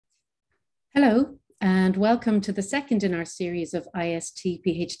Hello, and welcome to the second in our series of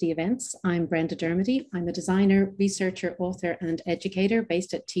ISTPhD events. I'm Brenda Dermody. I'm a designer, researcher, author, and educator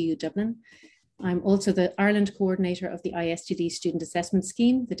based at TU Dublin. I'm also the Ireland coordinator of the ISTD Student Assessment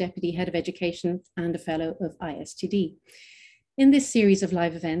Scheme, the Deputy Head of Education, and a Fellow of ISTD. In this series of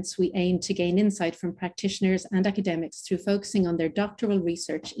live events, we aim to gain insight from practitioners and academics through focusing on their doctoral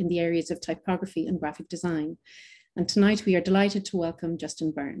research in the areas of typography and graphic design. And tonight we are delighted to welcome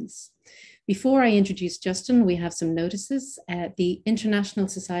Justin Burns. Before I introduce Justin, we have some notices. The International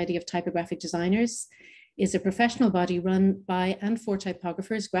Society of Typographic Designers is a professional body run by and for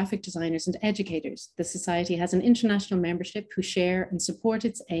typographers, graphic designers, and educators. The Society has an international membership who share and support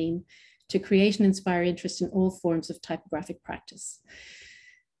its aim to create and inspire interest in all forms of typographic practice.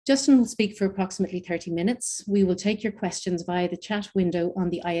 Justin will speak for approximately 30 minutes. We will take your questions via the chat window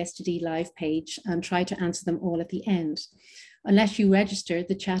on the ISTD live page and try to answer them all at the end. Unless you register,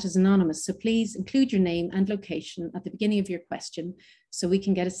 the chat is anonymous, so please include your name and location at the beginning of your question so we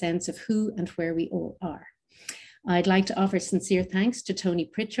can get a sense of who and where we all are. I'd like to offer sincere thanks to Tony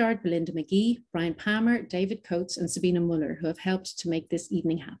Pritchard, Belinda McGee, Brian Palmer, David Coates, and Sabina Muller, who have helped to make this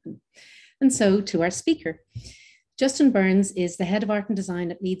evening happen. And so to our speaker. Justin Burns is the Head of Art and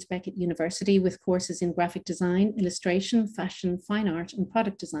Design at Leeds Beckett University with courses in graphic design, illustration, fashion, fine art, and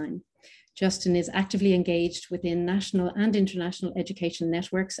product design. Justin is actively engaged within national and international education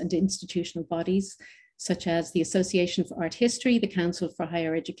networks and institutional bodies, such as the Association for Art History, the Council for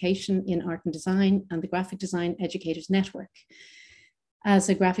Higher Education in Art and Design, and the Graphic Design Educators Network. As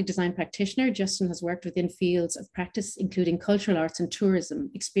a graphic design practitioner, Justin has worked within fields of practice, including cultural arts and tourism,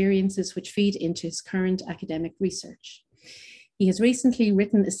 experiences which feed into his current academic research. He has recently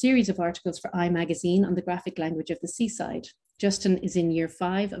written a series of articles for iMagazine on the graphic language of the seaside. Justin is in year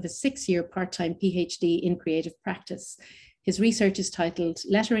 5 of a 6-year part-time PhD in creative practice. His research is titled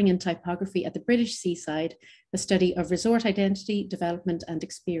Lettering and Typography at the British Seaside, a study of resort identity, development, and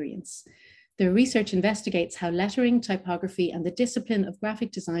experience. The research investigates how lettering, typography, and the discipline of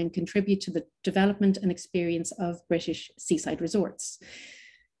graphic design contribute to the development and experience of British seaside resorts.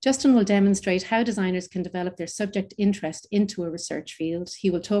 Justin will demonstrate how designers can develop their subject interest into a research field. He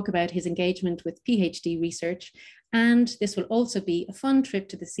will talk about his engagement with PhD research, and this will also be a fun trip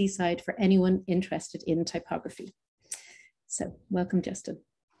to the seaside for anyone interested in typography. So, welcome, Justin.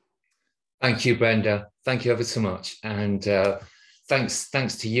 Thank you, Brenda. Thank you ever so much. And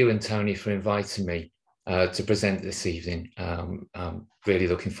thanks to you and Tony for inviting me to present this evening. I'm really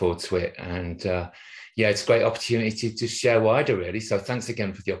looking forward to it. And yeah, it's a great opportunity to share wider, really. So thanks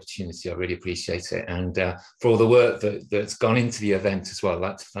again for the opportunity. I really appreciate it. And for all the work that's gone into the event as well. I'd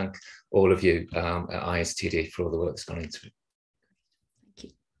like to thank all of you at ISTD for all the work that's gone into it. Thank you.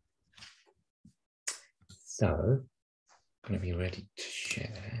 So I'm going to be ready to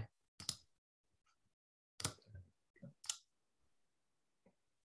share.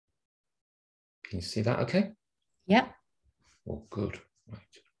 Can you see that okay? Yeah. Oh, good. Right.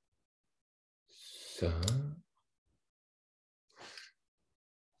 So,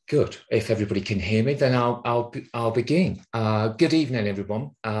 good. If everybody can hear me, then I'll begin. Good evening,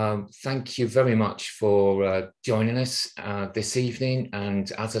 everyone. Thank you very much for joining us this evening.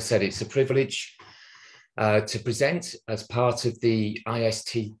 And as I said, it's a privilege to present as part of the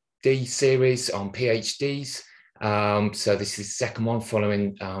ISTD series on PhDs. So this is the second one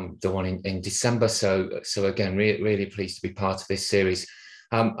following the one in December. So again, really pleased to be part of this series.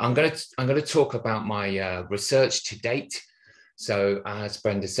 I'm going to talk about my research to date. So as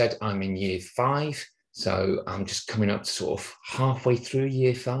Brenda said, I'm in year 5. So I'm just coming up to sort of halfway through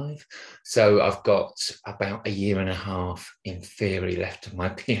year 5. So I've got about 1.5 years in theory left of my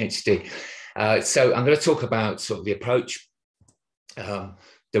PhD. So I'm going to talk about sort of the approach, the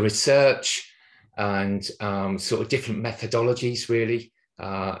research, and sort of different methodologies, really,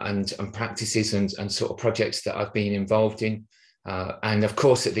 and practices and sort of projects that I've been involved in. And of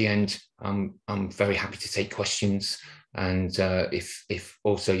course, at the end, I'm very happy to take questions. And if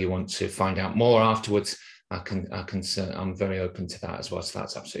also you want to find out more afterwards, I'm very open to that as well. So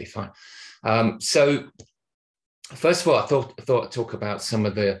that's absolutely fine. So first of all, I thought I'd talk about some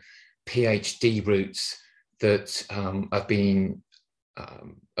of the PhD routes that have been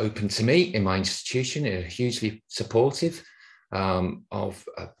open to me in my institution. Are hugely supportive of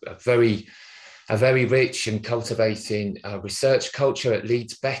a very rich and cultivating research culture at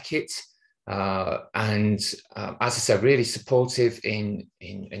Leeds Beckett, and as I said, really supportive in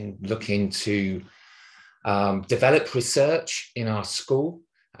looking to develop research in our school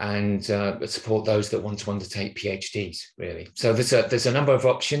and support those that want to undertake PhDs, really. So there's a number of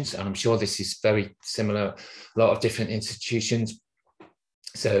options, and I'm sure this is very similar, a lot of different institutions.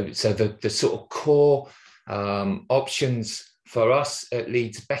 So the sort of core options for us at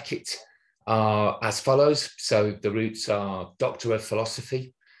Leeds Beckett are as follows. So the routes are Doctor of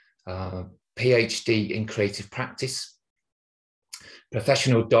Philosophy, PhD in Creative Practice,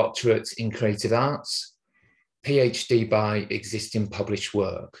 Professional Doctorate in Creative Arts, PhD by existing published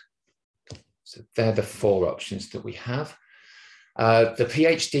work. So they're the 4 options that we have. The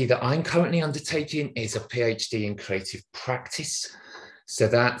PhD that I'm currently undertaking is a PhD in Creative Practice. So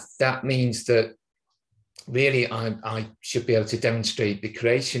that means that really I should be able to demonstrate the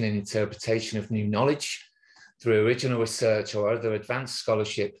creation and interpretation of new knowledge through original research or other advanced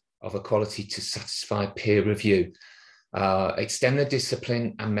scholarship of a quality to satisfy peer review, extend the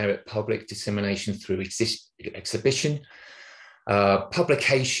discipline and merit public dissemination through exhibition,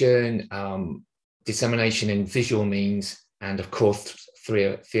 publication, dissemination in visual means, and of course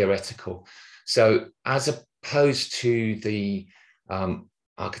theoretical. So as opposed to the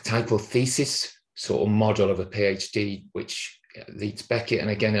archetypal thesis sort of model of a PhD, which Leeds Beckett and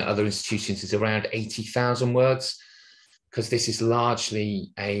again at other institutions is around 80,000 words, because this is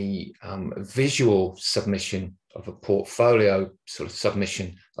largely a visual submission of a portfolio sort of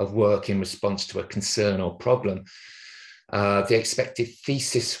submission of work in response to a concern or problem. The expected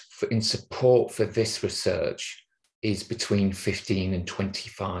thesis in support for this research is between 15 and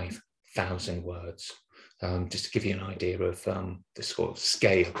 25,000 words, just to give you an idea of the sort of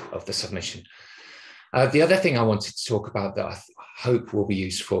scale of the submission. The other thing I wanted to talk about that I hope will be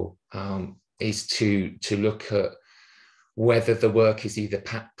useful is to look at whether the work is either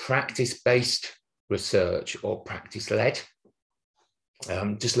practice-based research or practice-led.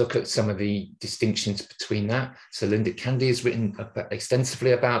 Just look at some of the distinctions between that. So Linda Candy has written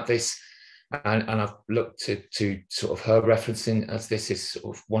extensively about this, and I've looked to sort of her referencing as this is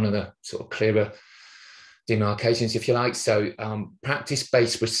sort of one of the sort of clearer demarcations, if you like. So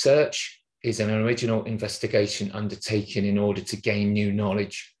practice-based research is an original investigation undertaken in order to gain new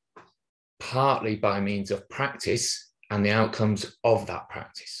knowledge, partly by means of practice and the outcomes of that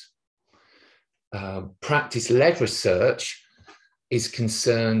practice. Practice-led research is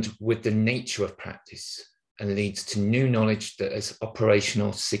concerned with the nature of practice and leads to new knowledge that has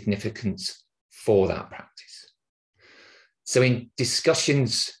operational significance for that practice. So in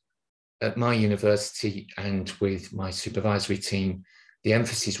discussions at my university and with my supervisory team, the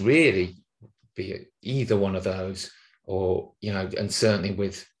emphasis really be either one of those, or, you know, and certainly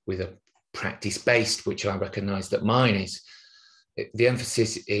with a practice-based, which I recognize that mine is, the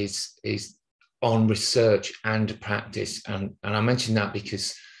emphasis is on research and practice. And I mention that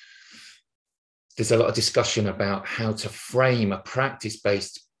because there's a lot of discussion about how to frame a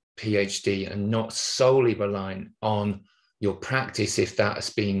practice-based PhD and not solely relying on your practice if that has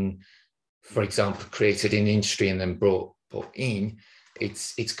been, for example, created in industry and then brought in.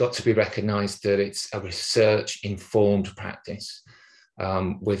 It's got to be recognized that it's a research-informed practice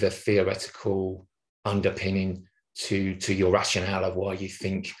with a theoretical underpinning to your rationale of why you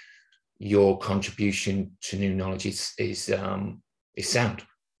think your contribution to new knowledge is sound.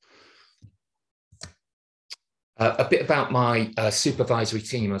 A bit about my supervisory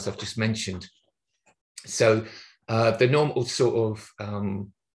team, as I've just mentioned. So the normal sort of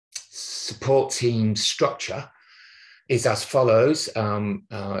support team structure is as follows.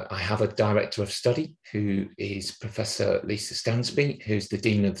 I have a director of study who is Professor Lisa Stansby, who's the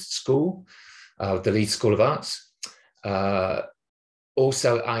Dean of the school, the Leeds School of Arts.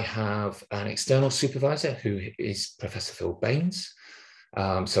 Also, I have an external supervisor who is Professor Phil Baines.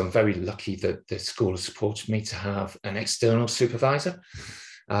 So I'm very lucky that the school has supported me to have an external supervisor.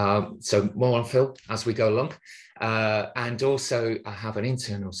 So more on Phil as we go along. And also I have an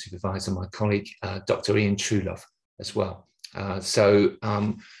internal supervisor, my colleague, Dr. Ian Truelove as well. So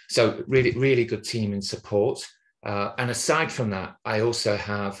really, really good team and support. And aside from that, I also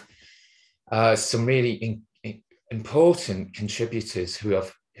have some really important contributors who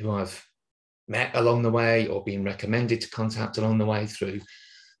I've met along the way or been recommended to contact along the way through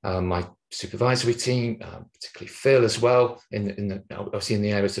my supervisory team, particularly Phil as well, obviously in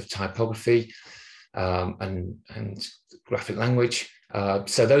the areas of typography and graphic language.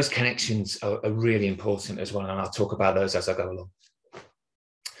 So those connections are really important as well, and I'll talk about those as I go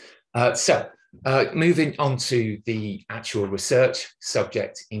along. So moving on to the actual research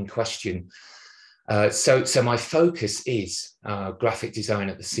subject in question. So my focus is graphic design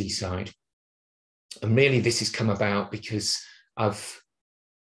at the seaside. And really this has come about because I've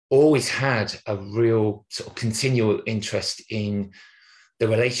always had a real sort of continual interest in the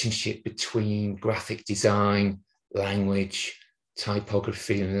relationship between graphic design, language,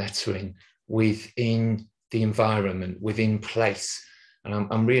 typography and lettering within the environment, within place, And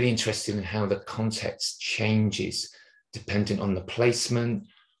I'm really interested in how the context changes dependent on the placement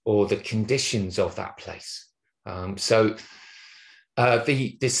or the conditions of that place. So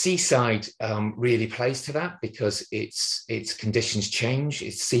the seaside really plays to that, because its conditions change,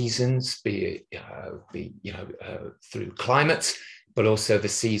 its seasons, be it through climate, but also the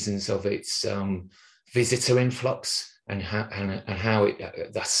seasons of its visitor influx and how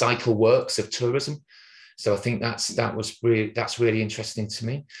the cycle works of tourism. So I think that's really interesting to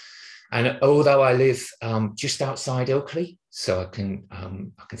me. And although I live just outside Ilkley, so I can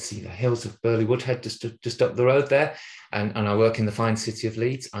see the hills of Burley Woodhead just up the road there, and I work in the fine city of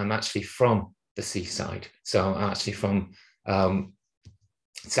Leeds, I'm actually from the seaside. So I'm actually from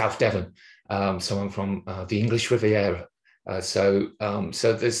South Devon. So I'm from the English Riviera. So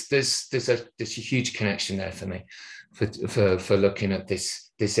there's a huge connection there for me for looking at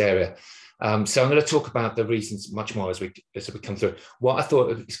this area. So I'm going to talk about the reasons much more as we come through. What I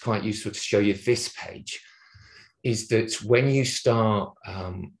thought is quite useful to show you this page is that when you start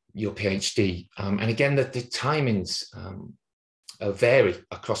your PhD, and again, the timings vary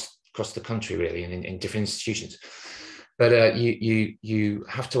across the country really, and in different institutions. But you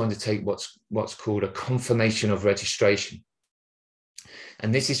have to undertake what's called a confirmation of registration,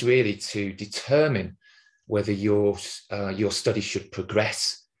 and this is really to determine whether your study should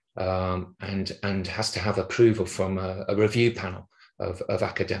progress. And has to have approval from a review panel of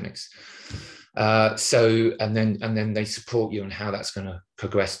academics. And then they support you on how that's going to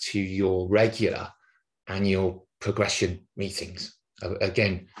progress to your regular annual progression meetings.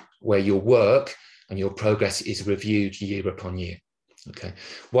 Again, where your work and your progress is reviewed year upon year. Okay.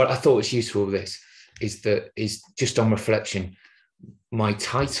 What I thought was useful with this is just on reflection, my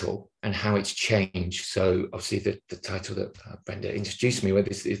title and how it's changed. So obviously the title that Brenda introduced me with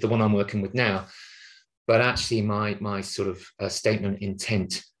is the one I'm working with now, but actually my sort of statement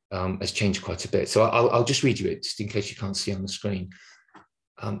intent has changed quite a bit. So I'll just read you it just in case you can't see on the screen.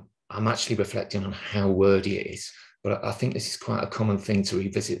 I'm actually reflecting on how wordy it is, but I think this is quite a common thing to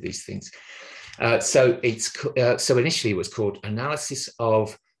revisit these things. So initially it was called Analysis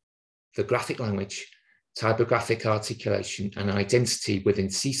of the Graphic Language, Typographic Articulation and Identity within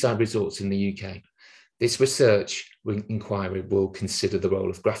Seaside Resorts in the UK. This research inquiry will consider the role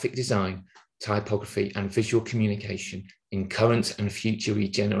of graphic design, typography and visual communication in current and future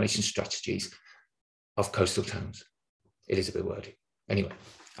regeneration strategies of coastal towns. It is a bit wordy. Anyway,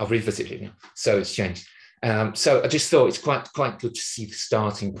 I'll revisit it now. So it's changed. So I just thought it's quite good to see the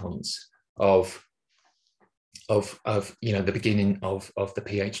starting points of the beginning of the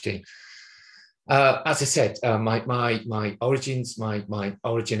PhD. As I said, my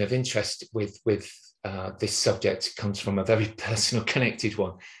origin of interest with this subject comes from a very personal, connected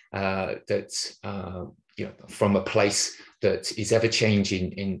one. From a place that is ever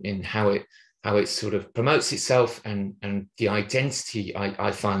changing in how it sort of promotes itself, and the identity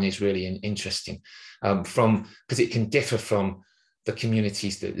I find is really interesting. Because it can differ from the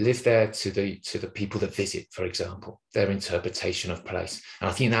communities that live there to the people that visit, for example, their interpretation of place. And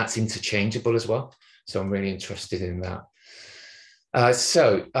I think that's interchangeable as well. So I'm really interested in that.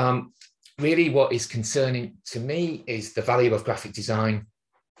 Really what is concerning to me is the value of graphic design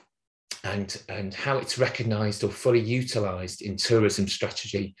and how it's recognized or fully utilized in tourism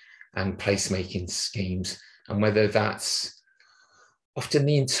strategy and placemaking schemes, and whether that's often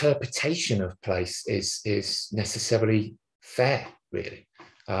the interpretation of place is necessarily fair, really.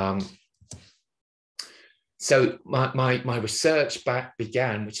 So my research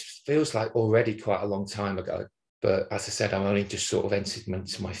began, which feels like already quite a long time ago, but as I said, I'm only just sort of entered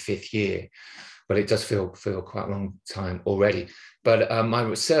into my 5th year, but it does feel quite a long time already. But my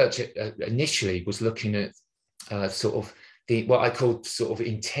research initially was looking at sort of what I called sort of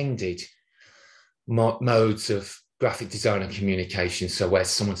intended modes of graphic design and communication. So where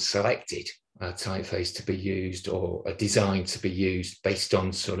someone selected a typeface to be used or a design to be used based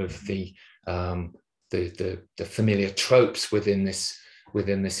on sort of the familiar tropes within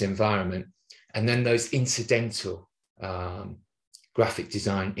this environment, and then those incidental graphic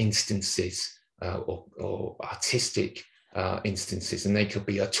design instances or artistic instances, and they could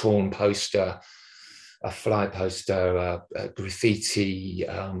be a torn poster, a fly poster, a graffiti,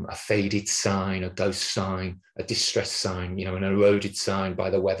 a faded sign, a ghost sign, a distress sign, an eroded sign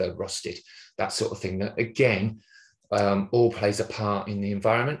by the weather, rusted, that sort of thing. That again, all plays a part in the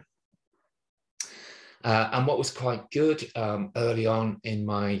environment. And what was quite good early on in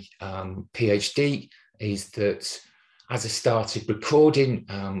my PhD is that as I started recording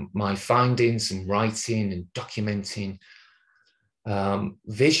my findings and writing and documenting,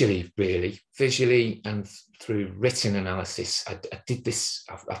 visually and through written analysis. I did this,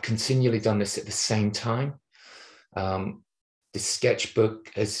 I've continually done this at the same time. The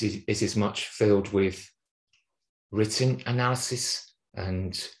sketchbook is as much filled with written analysis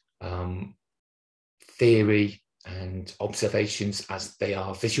and theory and observations as they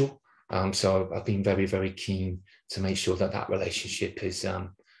are visual. So I've been very, very keen to make sure that that relationship is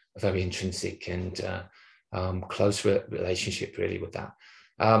a very intrinsic and close relationship really with that.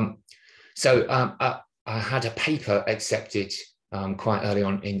 I had a paper accepted quite early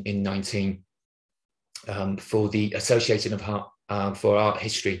on in 19 for the Association of for Art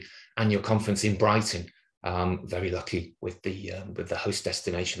History annual conference in Brighton. Very lucky with the host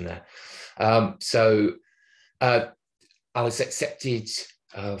destination there. I was accepted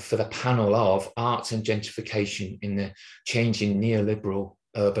for the panel of Arts and Gentrification in the Changing Neoliberal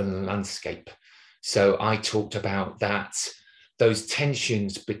Urban Landscape. So I talked about that, those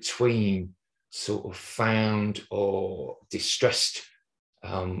tensions between sort of found or distressed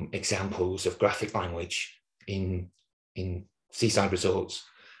examples of graphic language in seaside resorts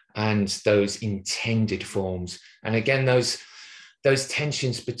and those intended forms. And again, those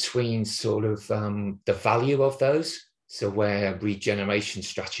tensions between sort of the value of those, so where regeneration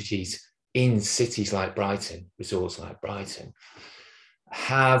strategies in cities like Brighton, resorts like Brighton,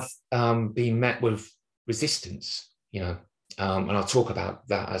 have been met with resistance, and I'll talk about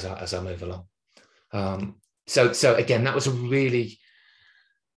that as I move along. So again, that was a really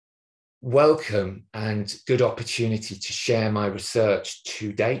welcome and good opportunity to share my research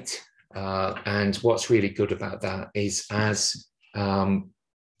to date. And what's really good about that is, as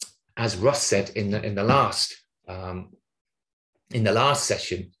Russ said in the last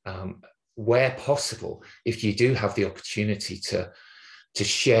session, where possible, if you do have the opportunity to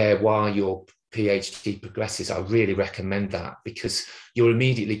share while your PhD progresses, I really recommend that, because you're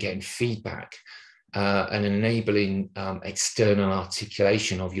immediately getting feedback and enabling external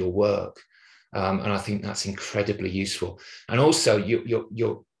articulation of your work. And I think that's incredibly useful. And also,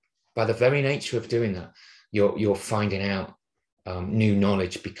 you're by the very nature of doing that, you're finding out new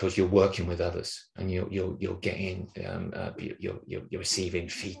knowledge, because you're working with others and you're getting you're receiving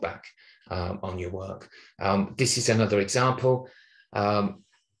feedback on your work. This is another example.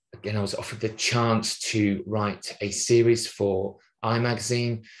 Again, I was offered the chance to write a series for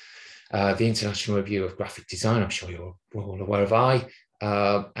iMagazine, the International Review of Graphic Design. I'm sure you're all aware of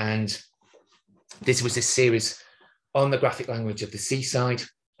and this was a series on the graphic language of the seaside.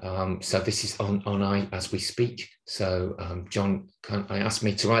 So this is on I as we speak. So John asked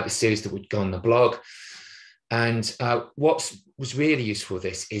me to write the series that would go on the blog. And what was really useful with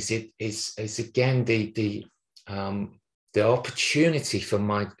this is again the opportunity for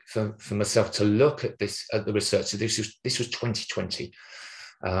myself to look at the research. So this was 2020,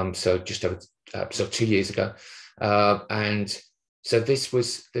 so just over 2 years ago, and so this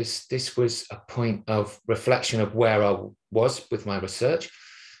was a point of reflection of where I was with my research.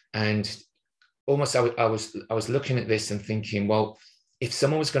 And almost I was looking at this and thinking, well, if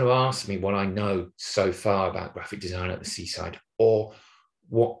someone was going to ask me what I know so far about graphic design at the seaside, or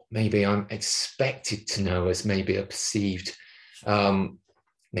what maybe I'm expected to know as maybe a perceived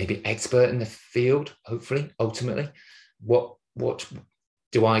maybe expert in the field, hopefully, ultimately, what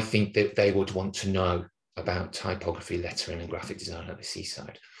do I think that they would want to know about typography, lettering, and graphic design at the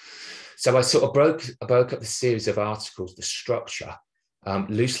seaside? So I sort of broke up the series of articles, the structure,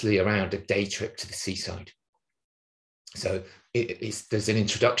 loosely around a day trip to the seaside. So there's an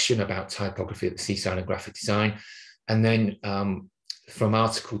introduction about typography at the seaside and graphic design. And then from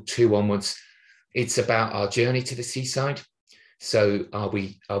article 2 onwards, it's about our journey to the seaside. So are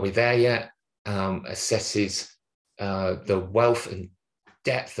we there yet? Assesses the wealth and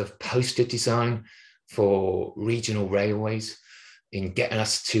depth of poster design for regional railways in getting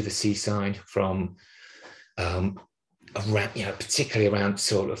us to the seaside from around, particularly around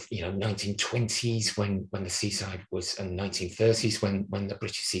sort of 1920s when the seaside was, and 1930s when the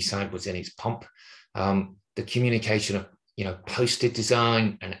British seaside was in its pomp. The communication of poster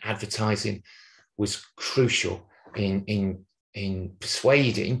design and advertising was crucial in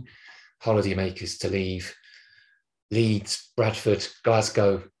persuading holidaymakers to leave Leeds, Bradford,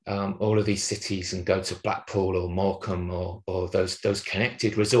 Glasgow, all of these cities, and go to Blackpool or Morecambe or those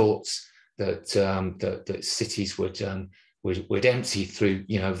connected resorts that cities would empty through,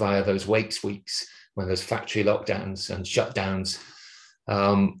 via those wakes weeks when there's factory lockdowns and shutdowns,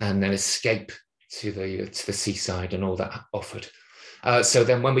 and then escape to the seaside and all that offered. So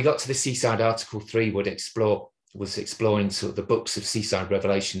then when we got to the seaside, article 3 was exploring sort of the books of seaside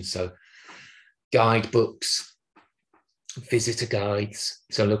revelation, so guidebooks, visitor guides,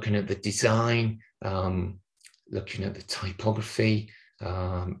 so looking at the design, looking at the typography,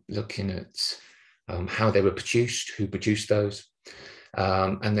 looking at how they were produced, who produced those,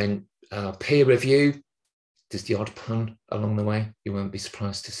 and then peer review. There's the odd pun along the way, you won't be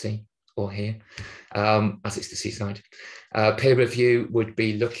surprised to see or hear, as it's the seaside. Peer review would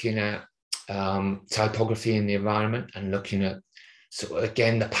be looking at typography in the environment and looking at, sort of,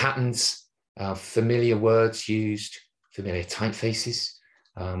 again, the patterns, familiar words used, familiar typefaces,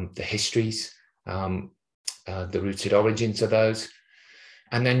 the histories, the rooted origins of those.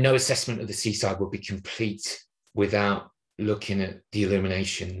 And then no assessment of the seaside would be complete without looking at the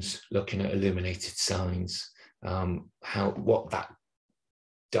illuminations, looking at illuminated signs, how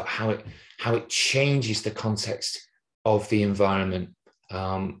it changes the context of the environment,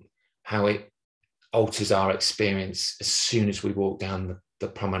 how it alters our experience as soon as we walk down the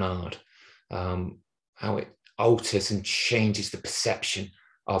promenade, how it alters and changes the perception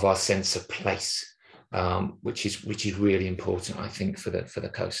of our sense of place, which is really important, I think, for the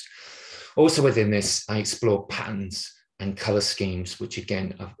coast. Also within this, I explore patterns and colour schemes, which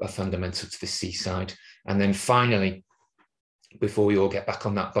again are fundamental to the seaside. And then finally, before we all get back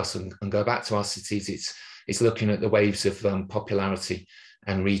on that bus and go back to our cities, it's looking at the waves of popularity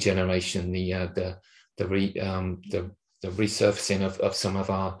and regeneration, the resurfacing of some of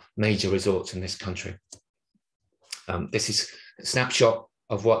our major resorts in this country. This is a snapshot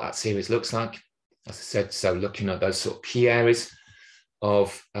of what that series looks like. As I said, so looking at those sort of key areas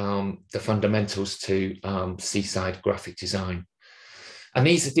of the fundamentals to seaside graphic design. And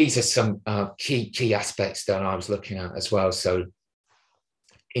these are some key aspects that I was looking at as well. So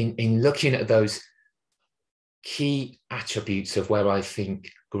in looking at those key attributes of where I think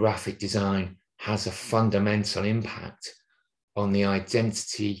graphic design has a fundamental impact on the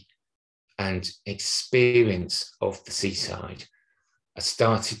identity and experience of the seaside, I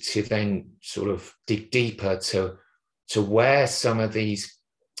started to then sort of dig deeper to where some of these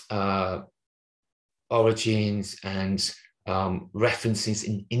origins and references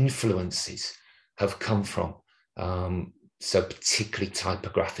and influences have come from, so particularly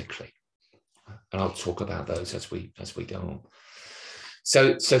typographically, and I'll talk about those as we go on.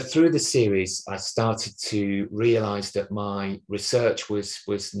 So through the series, I started to realize that my research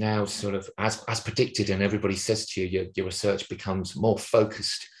was now sort of as predicted, and everybody says to you, your research becomes more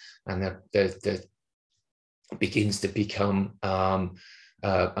focused, and there begins to become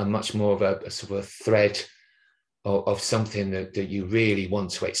a much more of a sort of a thread of something that you really want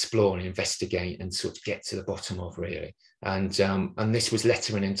to explore and investigate and sort of get to the bottom of, really. And this was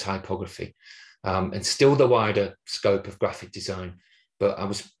lettering and typography, and still the wider scope of graphic design. But I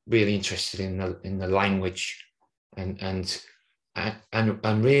was really interested in the language and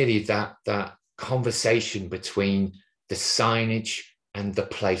really that conversation between the signage and the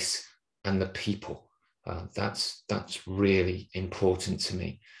place and the people. That's really important to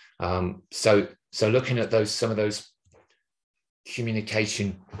me. So looking at some of those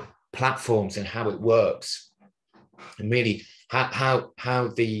communication platforms and how it works, and really how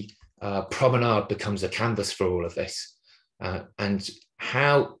the promenade becomes a canvas for all of this, and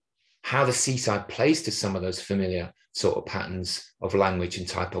how the seaside plays to some of those familiar sort of patterns of language and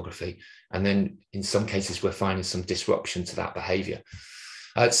typography, and then in some cases we're finding some disruption to that behaviour.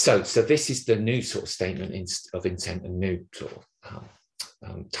 So this is the new sort of statement of intent and new sort of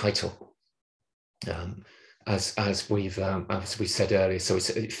title, as we said earlier. So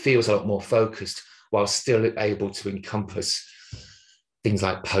it feels a lot more focused while still able to encompass things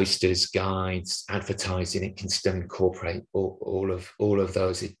like posters, guides, advertising. It can still incorporate all of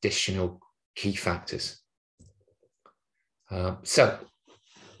those additional key factors. So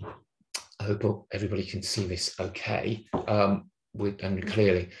I hope everybody can see this okay, and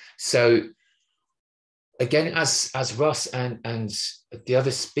clearly. So again, as Russ and the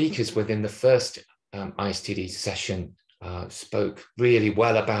other speakers within the first ISTD session spoke really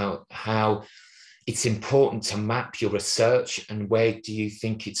well about how it's important to map your research and where do you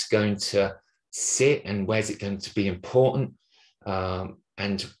think it's going to sit and where's it going to be important,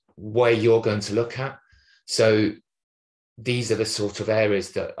 and where you're going to look at. So these are the sort of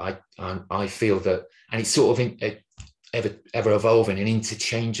areas that I feel that, and it's sort of ever evolving and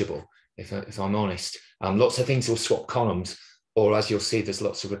interchangeable, if I'm honest. Lots of things will swap columns, or as you'll see, there's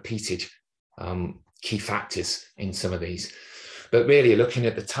lots of repeated key factors in some of these. But really, looking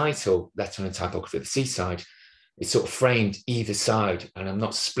at the title, lettering and typography of the seaside, it's sort of framed either side, and I'm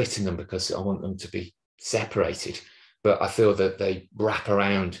not splitting them because I want them to be separated, but I feel that they wrap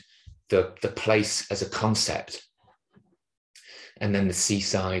around the place as a concept, and then the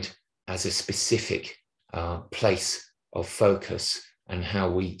seaside as a specific place of focus and how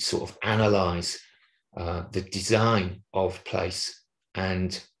we sort of analyze the design of place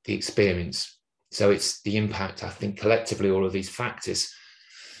and the experience. So it's the impact, I think collectively all of these factors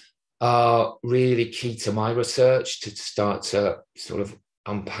are really key to my research to start to sort of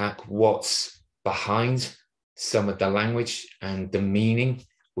unpack what's behind some of the language and the meaning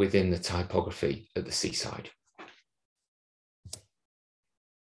within the typography at the seaside.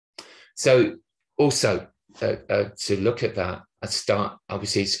 So also to look at that,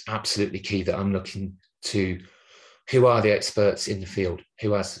 obviously it's absolutely key that I'm looking to who are the experts in the field,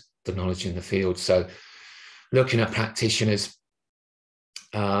 who has the knowledge in the field. So looking at practitioners,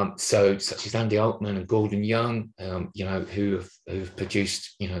 so such as Andy Altman and Gordon Young, who've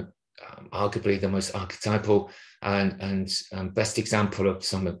produced, arguably the most archetypal and best example of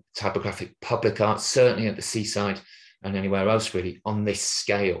some typographic public art, certainly at the seaside and anywhere else really on this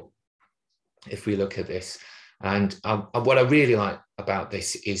scale, if we look at this. And what I really like about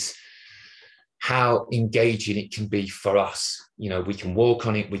this is how engaging it can be for us. We can walk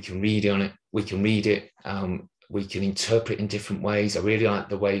on it, we can read on it, we can read it, we can interpret in different ways. I really like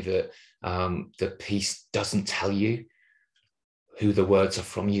the way that the piece doesn't tell you who the words are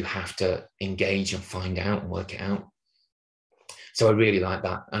from. You have to engage and find out and work it out. So I really like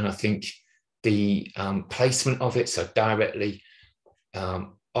that. And I think the placement of it, so directly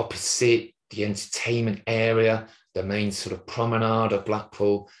opposite the entertainment area, the main sort of promenade of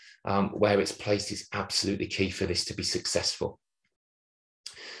Blackpool, where it's placed is absolutely key for this to be successful.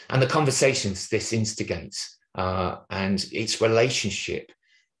 And the conversations this instigates and its relationship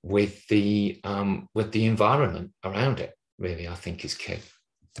with the environment around it, really, I think is key.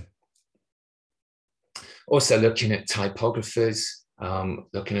 Also looking at typographers,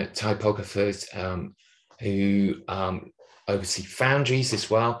 who oversee foundries as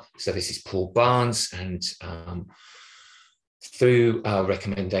well. So this is Paul Barnes, and through a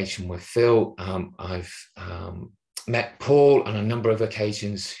recommendation with Phil, I've met Paul on a number of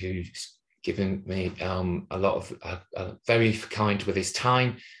occasions, who's given me a lot of very kind with his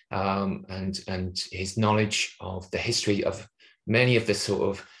time and his knowledge of the history of many of the sort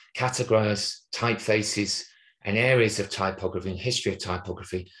of categorized typefaces and areas of typography and history of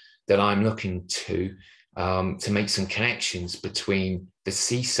typography that I'm looking to make some connections between the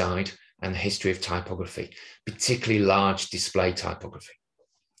seaside and the history of typography, particularly large display typography.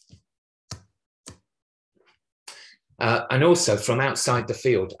 And also from outside the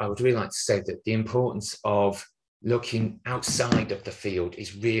field, I would really like to say that the importance of looking outside of the field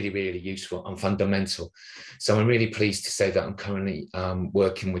is really, really useful and fundamental. So I'm really pleased to say that I'm currently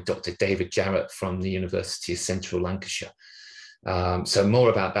working with Dr. David Jarrett from the University of Central Lancashire. So more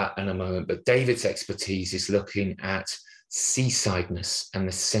about that in a moment, but David's expertise is looking at seasideness and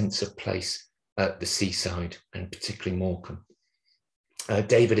the sense of place at the seaside, and particularly Morecambe.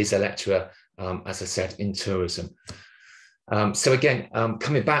 David is a lecturer, as I said, in tourism. So again,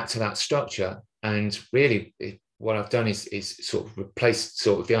 coming back to that structure, and really what I've done is sort of replace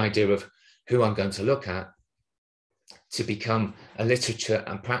sort of the idea of who I'm going to look at to become a literature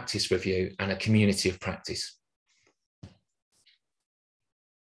and practice review and a community of practice.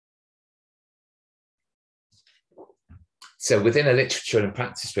 So within a literature and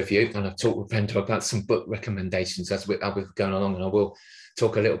practice review, and I've talked with Brenda about some book recommendations as we're going along, and I will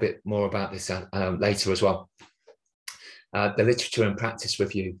talk a little bit more about this later as well. The literature and practice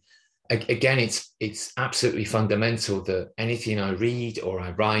review, again, it's absolutely fundamental that anything I read or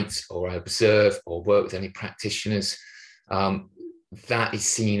I write or I observe or work with any practitioners, that is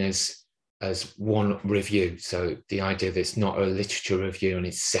seen as one review. So the idea that it's not a literature review and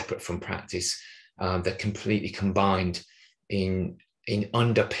it's separate from practice, they're completely combined in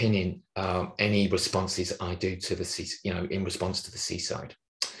underpinning any responses I do to the in response to the seaside.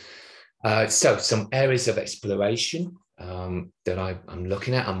 So some areas of exploration that I'm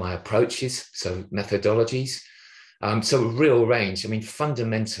looking at and my approaches, so methodologies. So a real range. I mean,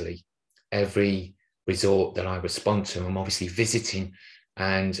 fundamentally, every resort that I respond to, I'm obviously visiting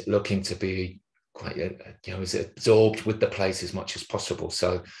and looking to be quite, as absorbed with the place as much as possible.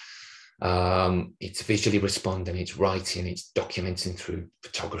 So it's visually responding, it's writing, it's documenting through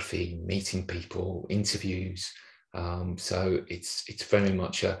photography, meeting people, interviews. So it's very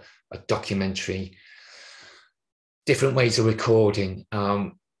much a documentary, different ways of recording.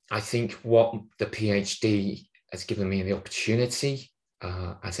 I think what the PhD has given me the opportunity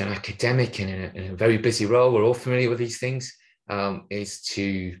as an academic in a very busy role, we're all familiar with these things, is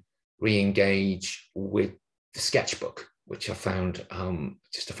to re-engage with the sketchbook, which I found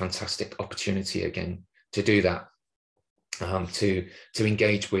just a fantastic opportunity again to do that, to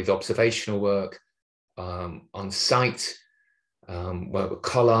engage with observational work, on site, work with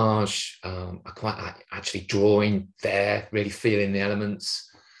collage. I quite like actually drawing there, really feeling the elements.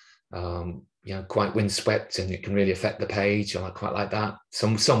 You know, quite windswept, and it can really affect the page. I quite like that.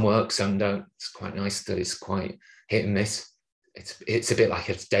 Some work, some don't. It's quite nice that it's quite hit and miss. It's a bit like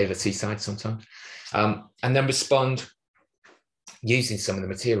a day of the seaside sometimes. And then respond using some of the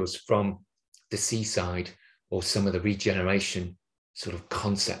materials from the seaside or some of the regeneration sort of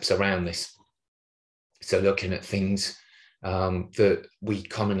concepts around this. So looking at things that we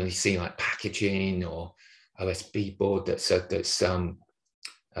commonly see, like packaging or OSB board that's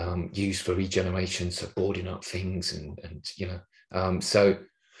used for regeneration, so boarding up things, and you know, so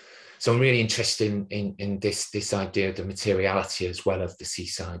I'm really interested in this idea of the materiality as well of the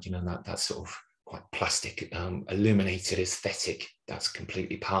seaside. You know, that sort of quite plastic, illuminated aesthetic. That's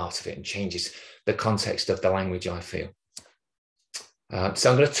completely part of it and changes the context of the language, I feel.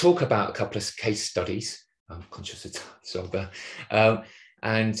 So I'm going to talk about a couple of case studies. I'm conscious of time, so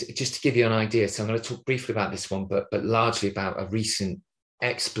and just to give you an idea, so I'm going to talk briefly about this one, but largely about a recent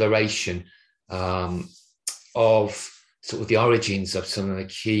exploration of sort of the origins of some of the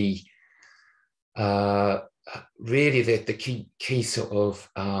key, really the key sort of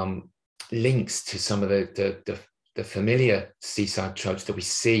links to some of the familiar seaside tropes that we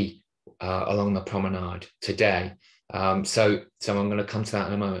see along the promenade today. So I'm going to come to that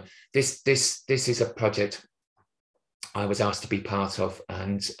in a moment. This is a project I was asked to be part of,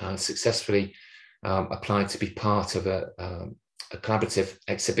 and successfully applied to be part of a collaborative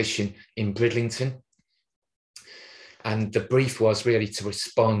exhibition in Bridlington. And the brief was really to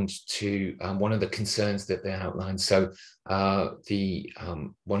respond to one of the concerns that they outlined. So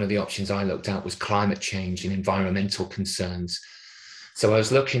one of the options I looked at was climate change and environmental concerns. So I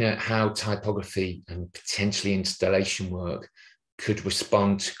was looking at how typography and potentially installation work could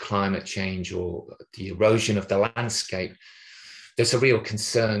respond to climate change or the erosion of the landscape. There's a real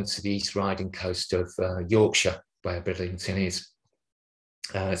concern to the East Riding coast of Yorkshire, where Bridlington is.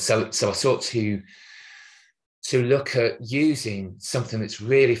 So I sought to look at using something that's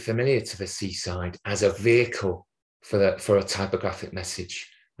really familiar to the seaside as a vehicle for a typographic message.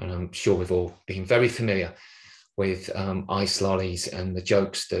 And I'm sure we've all been very familiar with ice lollies and the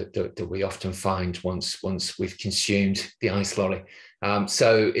jokes that we often find once we've consumed the ice lolly.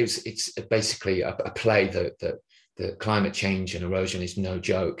 So it's basically a play that climate change and erosion is no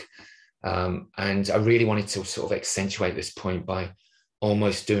joke. And I really wanted to sort of accentuate this point by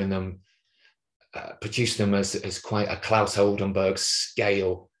almost doing them, produce them as quite a Klaus Oldenburg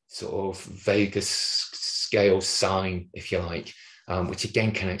scale, sort of Vegas scale sign, if you like, which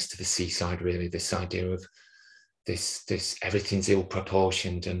again connects to the seaside, really, this idea of this everything's ill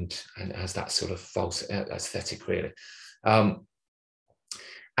proportioned and has that sort of false aesthetic, really. And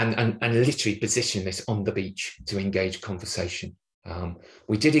literally position this on the beach to engage conversation.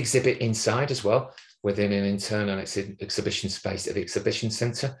 We did exhibit inside as well, within an internal exhibition space at the exhibition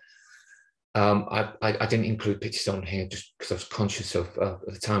centre. I didn't include pictures on here just because I was conscious of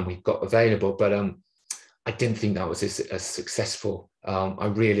the time we've got available, but I didn't think that was as successful. I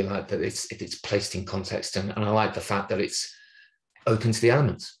really like that it's placed in context, and I like the fact that it's open to the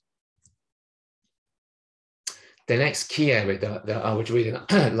elements. The next key area that I would really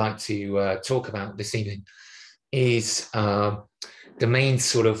like to talk about this evening is the main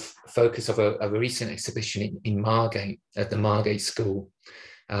sort of focus of a recent exhibition in Margate, at the Margate School,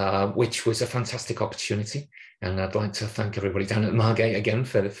 which was a fantastic opportunity. And I'd like to thank everybody down at Margate again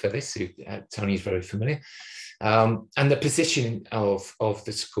for this, who Tony is very familiar. And the position of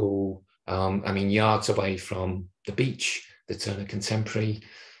the school, I mean, yards away from the beach, the Turner Contemporary,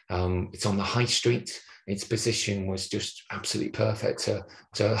 it's on the high street. Its position was just absolutely perfect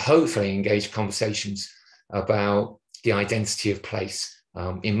to hopefully engage conversations about the identity of place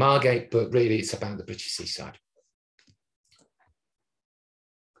in Margate, but really it's about the British seaside.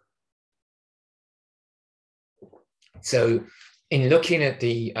 So in looking at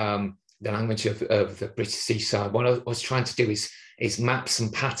the language of the British seaside, what I was trying to do is map some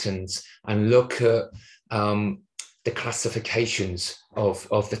patterns and look at the classifications of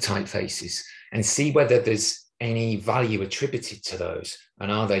the typefaces and see whether there's any value attributed to those,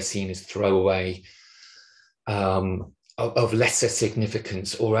 and are they seen as throwaway, of lesser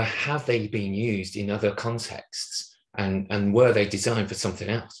significance, or have they been used in other contexts, and were they designed for something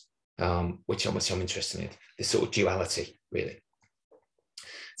else, which I'm interested in, this sort of duality, really.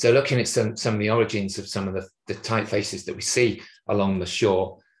 So looking at some of the origins of some of the typefaces that we see along the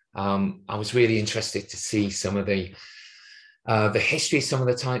shore, I was really interested to see some of the history of some of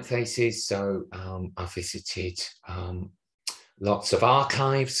the typefaces. So I visited lots of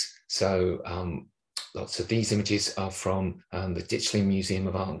archives. So Lots of these images are from the Ditchley Museum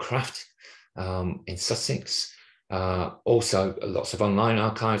of Art and Craft in Sussex. Also, lots of online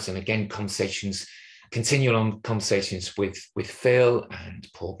archives, and again, continual on conversations with Phil and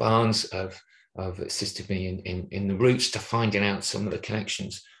Paul Barnes have assisted me in the routes to finding out some of the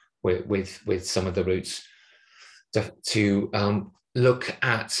connections with some of the routes to look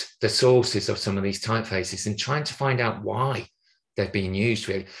at the sources of some of these typefaces and trying to find out why they're being used.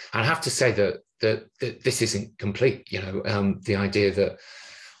 Really, and I have to say that this isn't complete. The idea that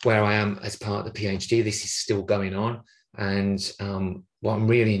where I am as part of the PhD, this is still going on, and what I'm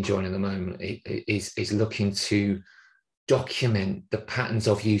really enjoying at the moment is looking to document the patterns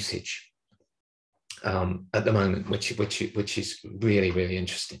of usage at the moment, which is really, really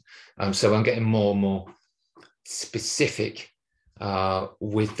interesting. So I'm getting more and more specific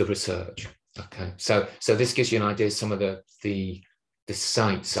with the research. Okay, so this gives you an idea of some of the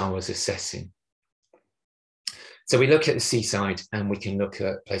sites I was assessing. So we look at the seaside, and we can look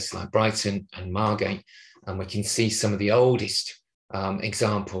at places like Brighton and Margate, and we can see some of the oldest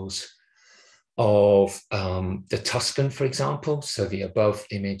examples of the Tuscan, for example. So the above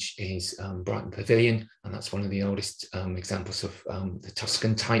image is Brighton Pavilion, and that's one of the oldest examples of the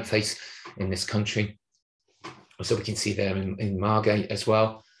Tuscan typeface in this country. So we can see there in Margate as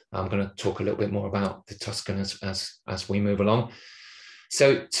well. I'm going to talk a little bit more about the Tuscan as we move along.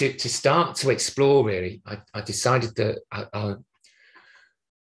 So to start to explore, really, I decided that I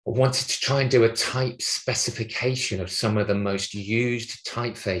wanted to try and do a type specification of some of the most used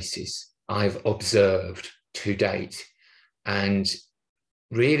typefaces I've observed to date, and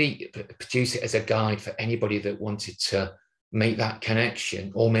really produce it as a guide for anybody that wanted to make that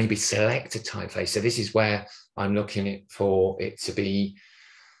connection or maybe select a typeface. So this is where I'm looking for it to be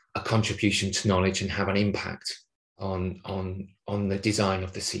a contribution to knowledge and have an impact on the design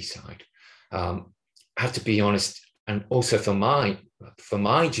of the seaside. I have to be honest, and also for my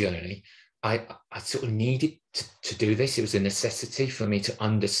journey, I sort of needed to do this. It was a necessity for me to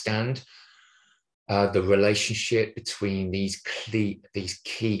understand the relationship between these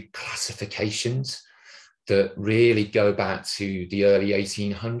key classifications that really go back to the early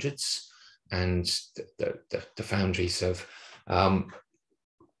 1800s and the foundries of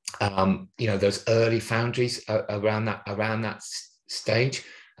those early foundries around that stage.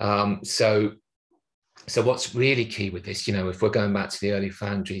 So what's really key with this, if we're going back to the early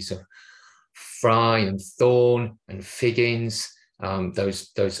foundries of Fry and Thorne and Figgins,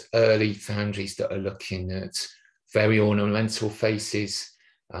 those early foundries that are looking at very ornamental faces,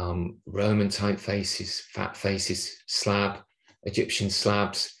 Roman typefaces, fat faces, slab, Egyptian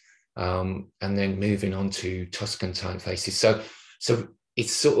slabs, and then moving on to Tuscan typefaces. So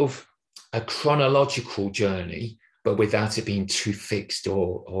it's sort of a chronological journey, but without it being too fixed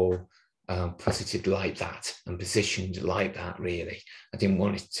or posited like that and positioned like that, really. I didn't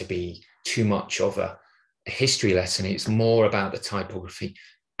want it to be too much of a history lesson. It's more about the typography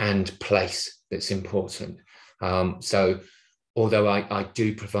and place that's important. So although I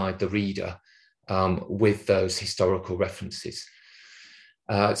do provide the reader with those historical references.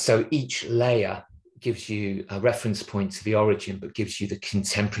 So each layer gives you a reference point to the origin, but gives you the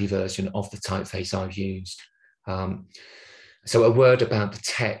contemporary version of the typeface I've used. So a word about the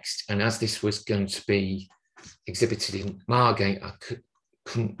text, and as this was going to be exhibited in Margate, I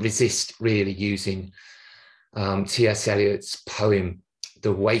couldn't resist really using T.S. Eliot's poem,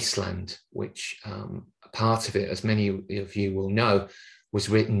 The Wasteland, which part of it, as many of you will know, was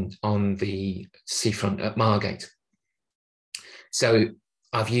written on the seafront at Margate. So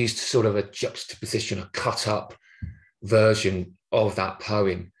I've used sort of a juxtaposition, a cut up version of that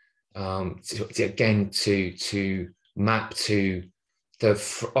poem, to map to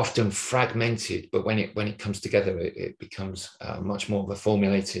the often fragmented, but when it comes together, it becomes much more of a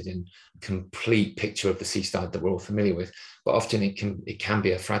formulated and complete picture of the seaside that we're all familiar with. But often it can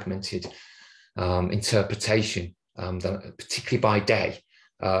be a fragmented interpretation, particularly by day,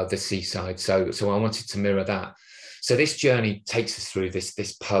 the seaside. So I wanted to mirror that. So this journey takes us through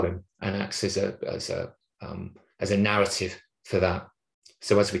this poem and acts as a narrative for that.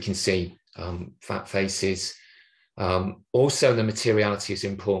 So as we can see, fat faces. Also, the materiality is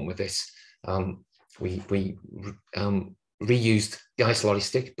important with this. We reused the ice lolly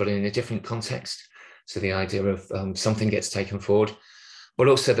stick, but in a different context. So the idea of something gets taken forward, but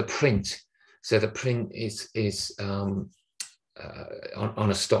also the print. So the print is on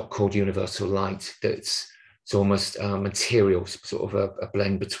a stock called Universal Light. It's almost material, sort of a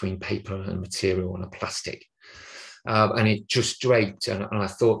blend between paper and material on a plastic. And it just draped, and I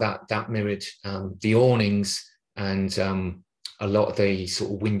thought that mirrored the awnings and a lot of the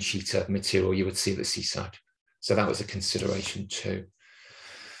sort of wind cheater material you would see at the seaside. So that was a consideration too.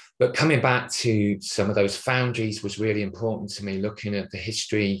 But coming back to some of those foundries was really important to me, looking at the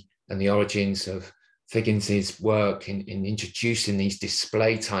history and the origins of Figgins's work in introducing these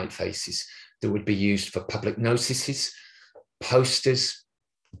display typefaces that would be used for public notices, posters,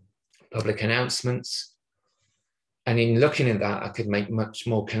 public announcements. And in looking at that, I could make much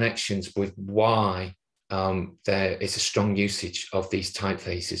more connections with why there is a strong usage of these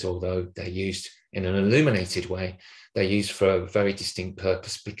typefaces, although they're used in an illuminated way. They're used for a very distinct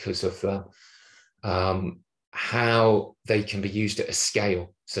purpose because of how they can be used at a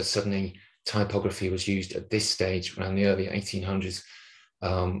scale. So suddenly typography was used at this stage around the early 1800s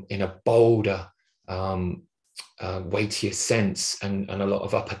in a bolder, weightier sense, and a lot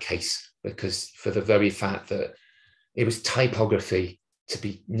of uppercase, because for the very fact that it was typography to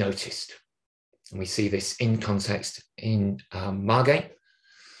be noticed. And we see this in context in Margate,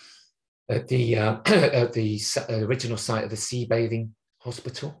 at the original site of the sea bathing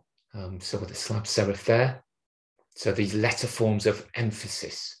hospital. So with the slab serif there. So these letter forms of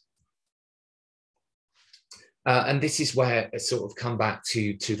emphasis. And this is where I sort of come back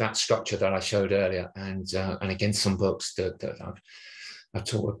to that structure that I showed earlier, and again, some books that I've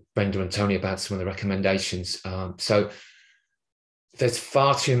talked with Brenda and Tony about some of the recommendations. So there's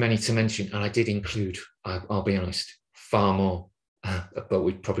far too many to mention, and I did include, I'll be honest, far more, but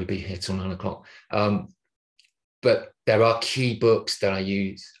we'd probably be here till 9 o'clock. But there are key books that I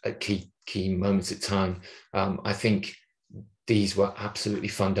use at key moments of time. I think these were absolutely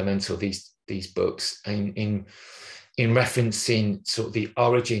fundamental, these books, in referencing sort of the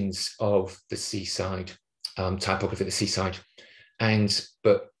origins of the seaside, typography at the seaside,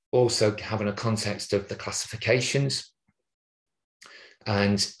 but also having a context of the classifications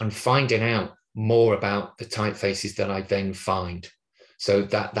and finding out more about the typefaces that I then find. So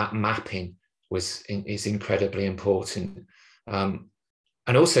that mapping is incredibly important.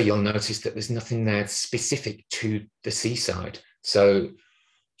 And also you'll notice that there's nothing there specific to the seaside. So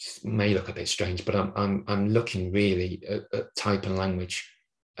it may look a bit strange, but I'm looking really at type and language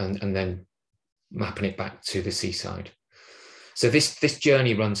and then mapping it back to the seaside. So this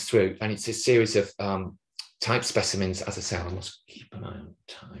journey runs through, and it's a series of type specimens, as I say. I must keep an eye on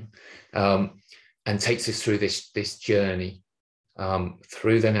time, and takes us through this journey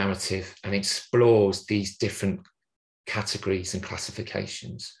through the narrative and explores these different categories and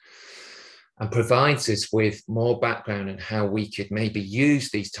classifications, and provides us with more background on how we could maybe use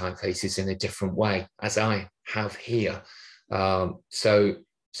these typefaces in a different way, as I have here. So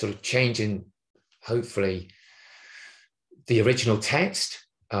sort of changing, hopefully, the original text,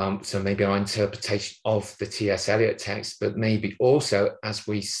 so maybe our interpretation of the T.S. Eliot text, but maybe also as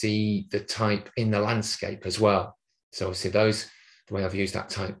we see the type in the landscape as well. So obviously the way I've used that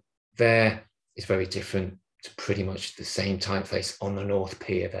type there is very different to pretty much the same typeface on the North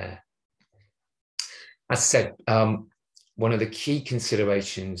Pier there. As I said, one of the key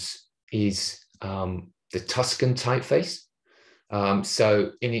considerations is the Tuscan typeface.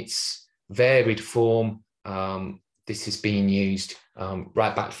 So in its varied form, this is being used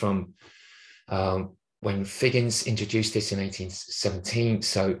right back from when Figgins introduced this in 1817.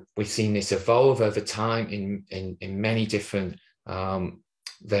 So we've seen this evolve over time in many different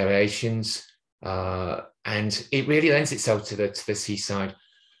variations, and it really lends itself to the seaside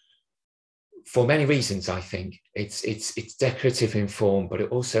for many reasons. I think it's decorative in form, but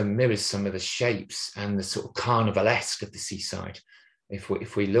it also mirrors some of the shapes and the sort of carnivalesque of the seaside.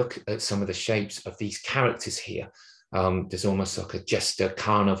 If we look at some of the shapes of these characters here, there's almost like a jester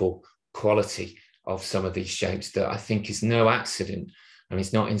carnival quality of some of these shapes that I think is no accident, and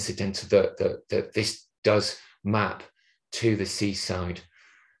it's not incidental that this does map to the seaside.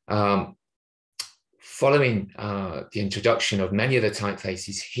 Following the introduction of many of the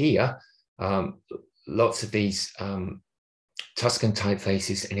typefaces here, lots of these Tuscan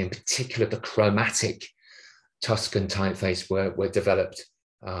typefaces, and in particular the chromatic Tuscan typeface, were developed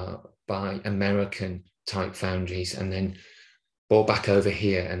by American type foundries and then brought back over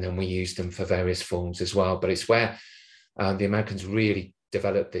here, and then we use them for various forms as well. But it's where the Americans really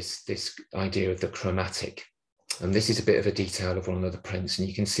developed this idea of the chromatic. And this is a bit of a detail of one of the prints, and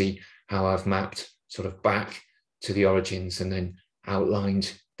you can see how I've mapped sort of back to the origins and then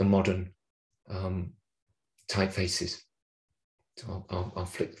outlined the modern typefaces. So I'll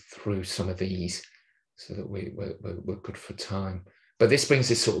flick through some of these so that we're good for time. But this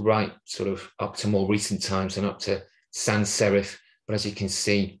brings us sort of up to more recent times and up to sans serif. But as you can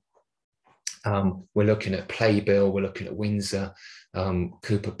see, we're looking at Playbill, we're looking at Windsor,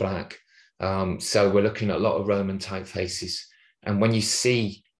 Cooper Black. So we're looking at a lot of Roman typefaces And when you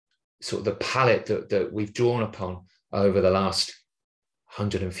see sort of the palette that we've drawn upon over the last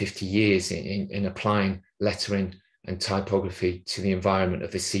 150 years in applying lettering and typography to the environment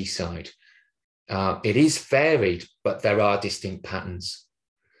of the seaside, it is varied, but there are distinct patterns.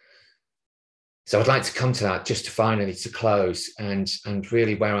 So I'd like to come to that just finally to close, and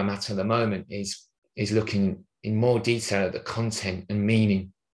really where I'm at the moment is looking in more detail at the content and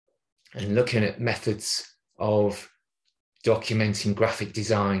meaning, and looking at methods of documenting graphic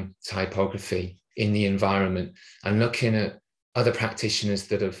design typography in the environment, and looking at other practitioners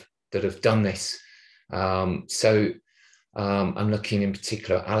that have done this. I'm looking in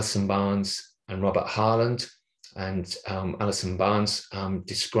particular at Alison Barnes and Robert Harland, and Alison Barnes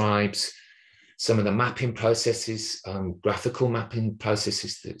describes some of the mapping processes, graphical mapping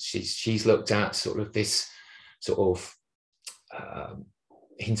processes that she's looked at, sort of this sort of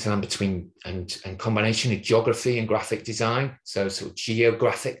hinterland between and combination of geography and graphic design. So sort of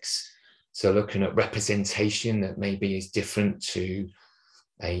geographics, so looking at representation that maybe is different to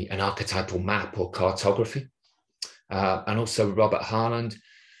an archetypal map or cartography. And also Robert Harland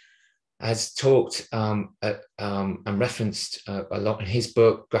has talked and referenced a lot in his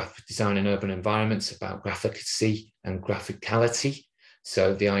book, Graphic Design in Urban Environments, about graphicacy and graphicality.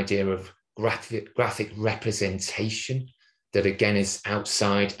 So the idea of graphic representation that again is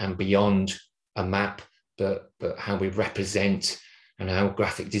outside and beyond a map, but how we represent and how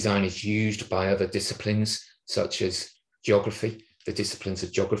graphic design is used by other disciplines, such as geography, the disciplines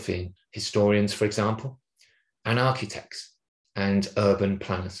of geography and historians, for example, and architects and urban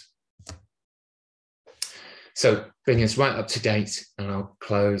planners. So bringing us right up to date, and I'll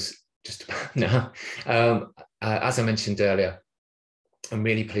close just about now. As I mentioned earlier, I'm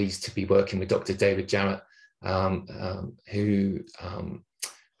really pleased to be working with Dr. David Jarrett, who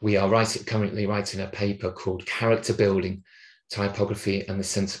we are currently writing a paper called Character Building, Typography and the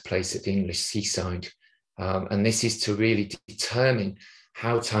Sense of Place at the English Seaside. And this is to really determine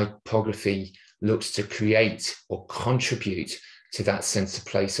how typography looks to create or contribute to that sense of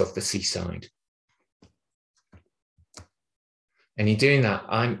place of the seaside. And in doing that,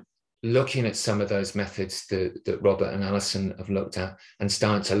 I'm looking at some of those methods that Robert and Alison have looked at, and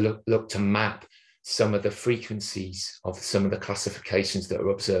starting to look to map some of the frequencies of some of the classifications that are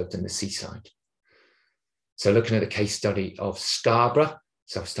observed in the seaside. So looking at the case study of Scarborough,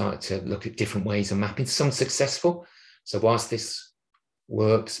 so I've started to look at different ways of mapping, some successful. So whilst this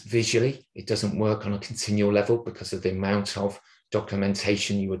works visually, it doesn't work on a continual level because of the amount of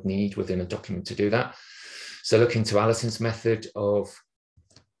documentation you would need within a document to do that. So looking to Alison's method of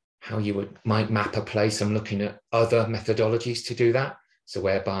how you might map a place, I'm looking at other methodologies to do that. So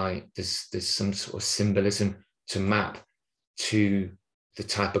whereby there's some sort of symbolism to map to the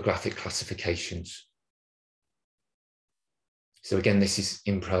typographic classifications. So again, this is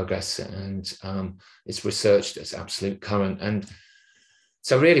in progress, and it's research that's absolute current. And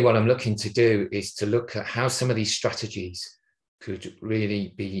so really what I'm looking to do is to look at how some of these strategies could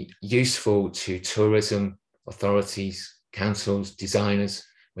really be useful to tourism authorities, councils, designers,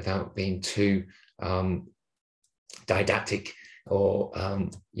 without being too didactic or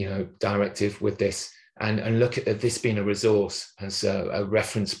directive with this, and look at this being a resource as a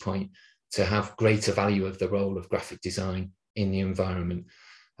reference point to have greater value of the role of graphic design in the environment.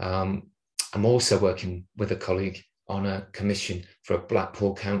 I'm also working with a colleague on a commission for a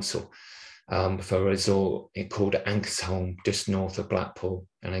Blackpool council for a resort called Ankersholm, just north of Blackpool,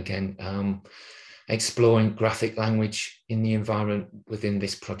 and again exploring graphic language in the environment within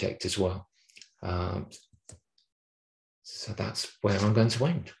this project as well. So that's where I'm going to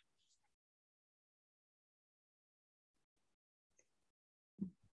end.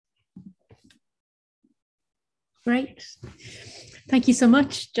 Great. Thank you so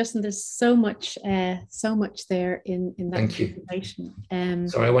much, Justin. There's so much there in that Thank presentation.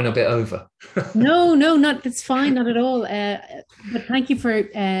 Sorry, I went a bit over. No, not, it's fine, not at all. But thank you for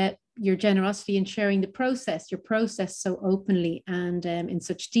your generosity in sharing your process so openly and in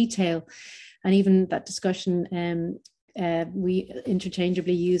such detail. And even that discussion, we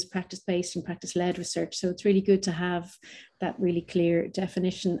interchangeably use practice-based and practice-led research. So it's really good to have that really clear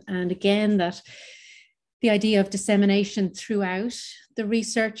definition. And again, that the idea of dissemination throughout the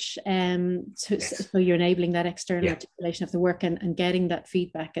research, so you're enabling that external articulation of the work and getting that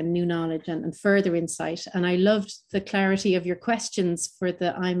feedback and new knowledge and further insight. And I loved the clarity of your questions for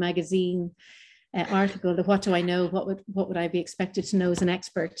the iMagazine article, the what do I know, what would I be expected to know as an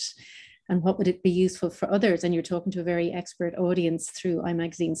expert, and what would it be useful for others? And you're talking to a very expert audience through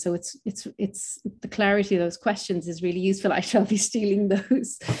iMagazine. So it's the clarity of those questions is really useful. I shall be stealing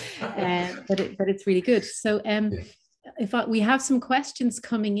those, but it's really good. So we have some questions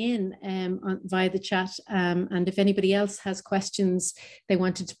coming in via the chat, and if anybody else has questions they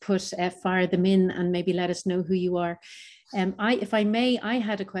wanted to put, fire them in and maybe let us know who you are. If I may, I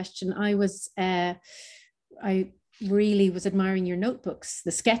had a question. I really was admiring your notebooks,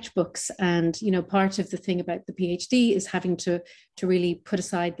 the sketchbooks, and part of the thing about the PhD is having to really put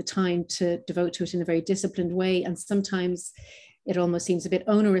aside the time to devote to it in a very disciplined way, and sometimes it almost seems a bit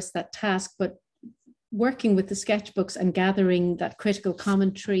onerous, that task, but working with the sketchbooks and gathering that critical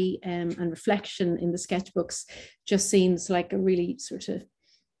commentary and reflection in the sketchbooks just seems like a really sort of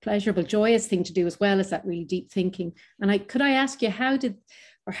pleasurable, joyous thing to do, as well as that really deep thinking. And could I ask you, how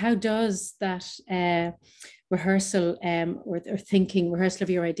does that rehearsal rehearsal of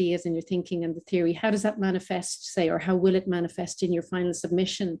your ideas and your thinking and the theory, how does that manifest, say, or how will it manifest in your final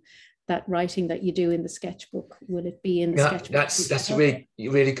submission? That writing that you do in the sketchbook, will it be in the sketchbook? That's a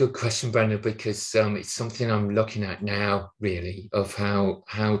really good question, Brenda, because it's something I'm looking at now, really, of how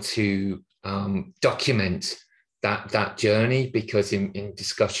to document that journey, because in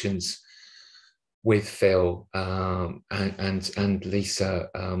discussions with Phil and Lisa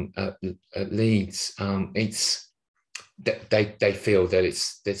at Leeds, they feel that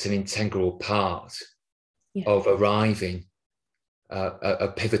it's an integral part of arriving a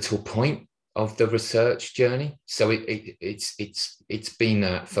pivotal point of the research journey. So it's been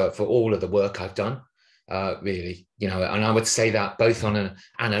that for all of the work I've done, really, and I would say that both on an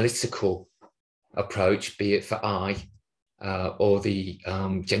analytical approach, be it for I or the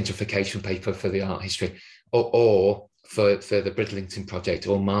gentrification paper for the art history, or for the Bridlington project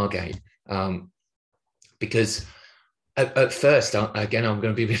or Margate, because at first, again, I'm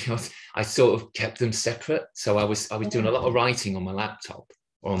going to be really honest, I sort of kept them separate. So I was doing a lot of writing on my laptop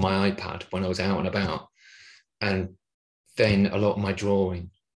or on my iPad when I was out and about, and then a lot of my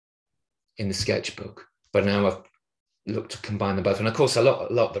drawing in the sketchbook. But now I've looked to combine them both, and of course, a lot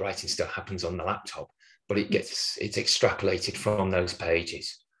of the writing still happens on the laptop, but it's extrapolated from those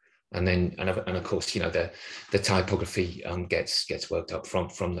pages, and of course, the typography gets worked up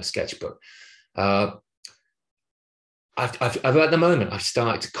from the sketchbook. I've at the moment I've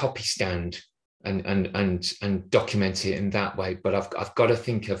started to copy stand and document it in that way, but I've got to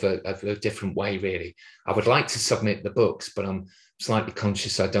think of a different way, really. I would like to submit the books, but I'm slightly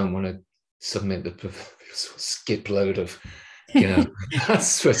conscious I don't want to submit the skip load of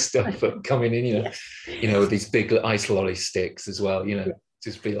for stuff coming in, with these big ice lolly sticks as well,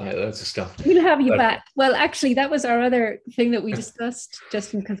 just be like loads of stuff. We'll have you back. Well, actually, that was our other thing that we discussed,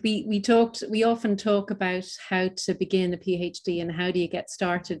 Justin, because we often talk about how to begin a PhD and how do you get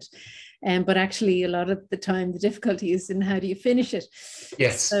started. But actually, a lot of the time, the difficulty is in how do you finish it.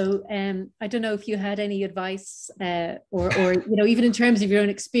 Yes. So I don't know if you had any advice or even in terms of your own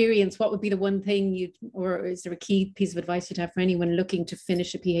experience, what would be the one thing or is there a key piece of advice you'd have for anyone looking to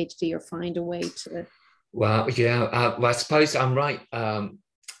finish a PhD or find a way to... Well, yeah. I suppose I'm right. Do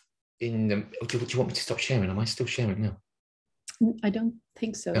you want me to stop sharing? Am I still sharing now? I don't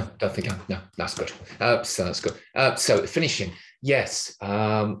think so. No, don't think no, that's good. So that's good. So finishing, yes.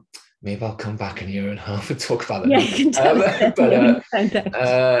 Maybe I'll come back in a year and a half and talk about that. Yeah, you can tell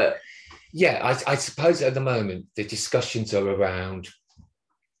us. Yeah, I suppose at the moment the discussions are around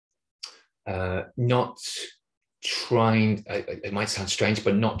not trying. It might sound strange,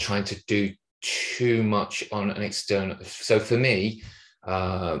 but not trying to do too much on an external. So for me,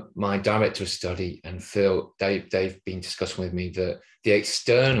 my director of study and Phil, they've been discussing with me that the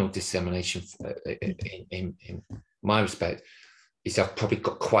external dissemination in my respect is I've probably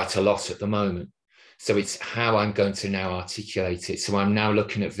got quite a lot at the moment. So it's how I'm going to now articulate it. So I'm now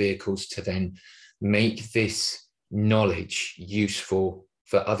looking at vehicles to then make this knowledge useful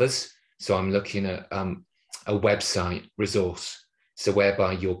for others. So I'm looking at a website resource, so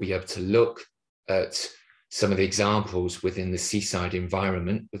whereby you'll be able to look at some of the examples within the seaside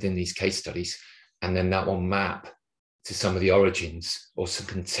environment, within these case studies, and then that will map to some of the origins or some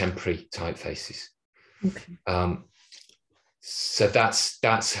contemporary typefaces. Okay. So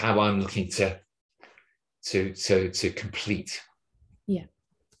that's how I'm looking to complete. Yeah.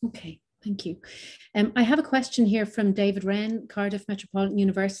 Okay. Thank you. I have a question here from David Wren, Cardiff Metropolitan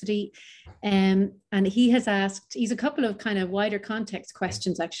University. And he has asked, he's a couple of kind of wider context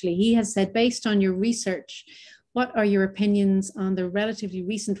questions, actually. He has said, based on your research, what are your opinions on the relatively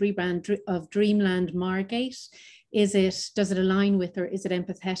recent rebrand of Dreamland Margate? Does it align with, or is it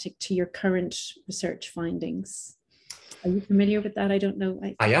empathetic to your current research findings? Are you familiar with that? I don't know.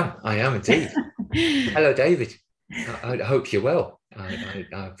 I am indeed. Hello, David. I hope you're well.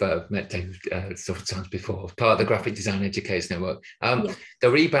 I've met David several times before, part of the Graphic Design Educators Network. Yeah. The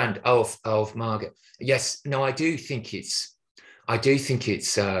rebrand of Margaret. Yes, no, I do think it's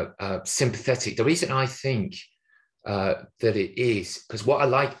sympathetic. The reason I think that it is, because what I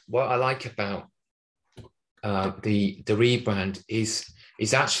like about the rebrand is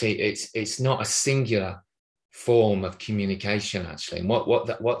actually it's not a singular form of communication actually, and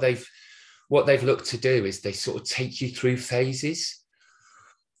what they've looked to do is they sort of take you through phases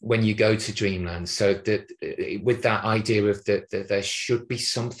when you go to Dreamland, so that with that idea of that there should be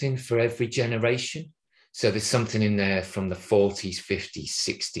something for every generation. So there's something in there from the 40s, 50s,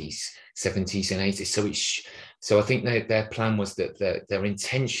 60s, 70s, and 80s. So I think their plan was that their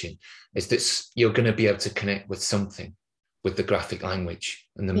intention is that you're going to be able to connect with something, with the graphic language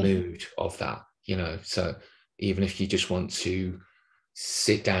and the mood of that, So even if you just want to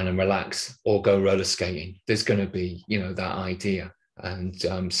sit down and relax or go roller skating, there's going to be, that idea. And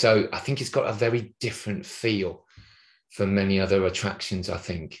so I think it's got a very different feel from many other attractions, I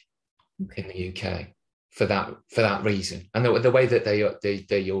think, in the UK for that reason. And the way that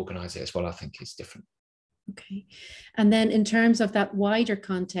they organize it as well, I think is different. Okay. And then in terms of that wider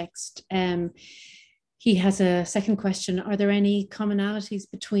context, he has a second question. Are there any commonalities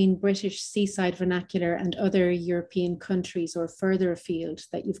between British seaside vernacular and other European countries or further afield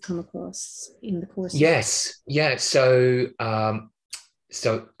that you've come across in the course? Yes. Yeah. So, well,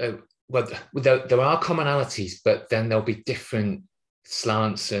 there are commonalities, but then there'll be different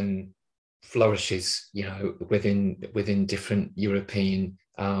slants and flourishes, within different European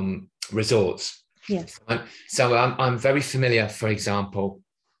resorts. Yes. So I'm very familiar, for example,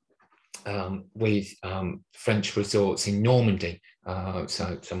 with French resorts in Normandy.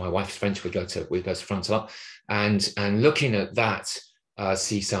 So my wife's French. We go to France a lot, and looking at that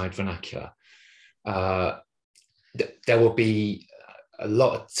seaside vernacular, there will be a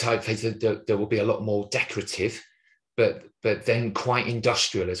lot of typefaces. There will be a lot more decorative, but then quite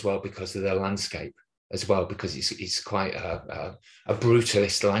industrial as well because of the landscape as well, because it's quite a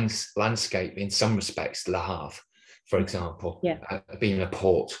brutalist landscape in some respects. Le Havre, for example, being a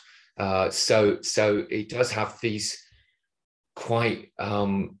port. So it does have these quite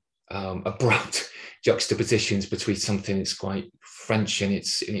abrupt juxtapositions between something that's quite French in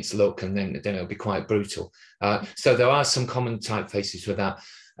its look, and then it'll be quite brutal. So there are some common typefaces for that,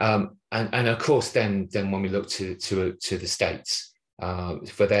 and of course, then when we look to the States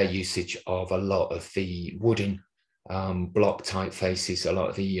for their usage of a lot of the wooden block typefaces, a lot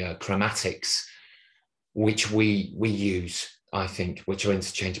of the chromatics, which we use, I think, which are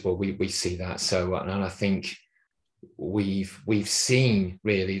interchangeable. We see that. So, and I think we've seen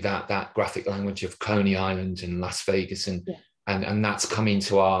really that graphic language of Coney Island and Las Vegas, and that's come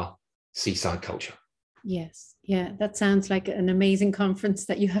into our seaside culture. Yes. Yeah, that sounds like an amazing conference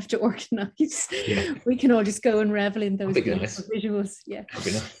that you have to organize. Yeah. We can all just go and revel in those beautiful visuals. Yeah.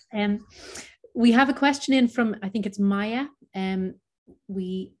 Nice. We have a question in from, I think it's Maya. Maya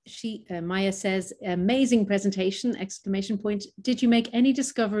says, amazing presentation, exclamation point. Did you make any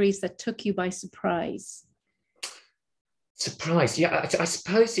discoveries that took you by surprise? Surprise? Yeah, I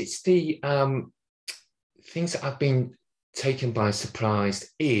suppose it's the things that I've been taken by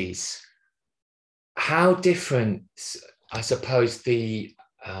surprise is how different, I suppose, the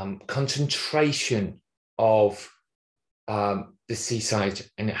concentration of the seaside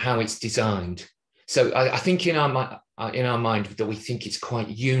and how it's designed. So I think in our mind that we think it's quite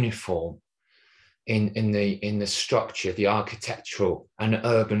uniform in the structure, the architectural and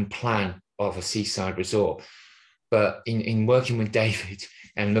urban plan of a seaside resort. But in working with David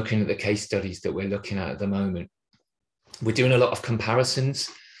and looking at the case studies that we're looking at the moment, we're doing a lot of comparisons,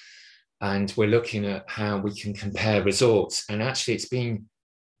 and we're looking at how we can compare resorts. And actually it's been,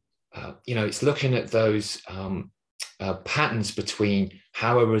 it's looking at those patterns between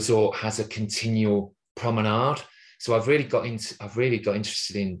how a resort has a continual promenade. So I've really got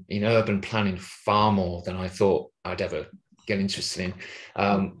interested in urban planning far more than I thought I'd ever get interested in,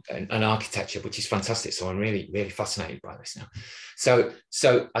 and architecture, which is fantastic. So I'm really, really fascinated by this now. So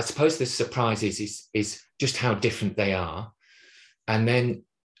I suppose the surprise is just how different they are, and then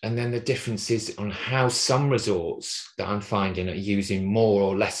the differences on how some resorts that I'm finding are using more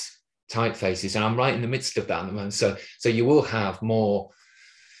or less typefaces, and I'm right in the midst of that at the moment. So you will have more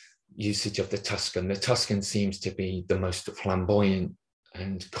usage of the Tuscan. The Tuscan seems to be the most flamboyant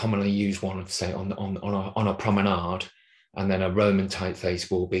and commonly used one, say, on a promenade, and then a Roman typeface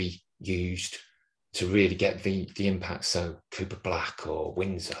will be used to really get the impact. So Cooper Black or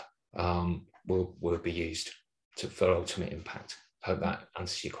Windsor will be used for ultimate impact. I hope that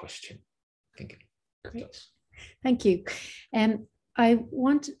answers your question. I think it does. Thank you. I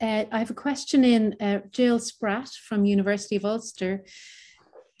have a question in. Jill Spratt from University of Ulster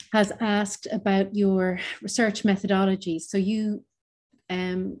has asked about your research methodology. So you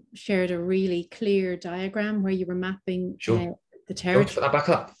shared a really clear diagram where you were mapping the territory. Put that back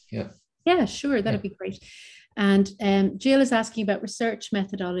up. Yeah. Yeah, sure. That'd be great. And Jill is asking about research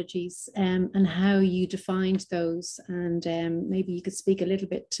methodologies and how you defined those. And maybe you could speak a little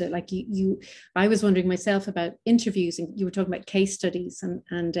bit to, like, I was wondering myself about interviews, and you were talking about case studies,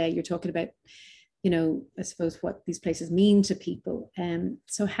 and you're talking about, I suppose what these places mean to people.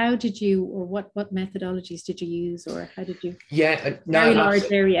 So how did you, or what methodologies did you use, or how did you? Yeah, very large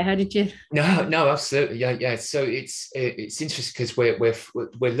area. How did you? No, absolutely. Yeah. So it's interesting because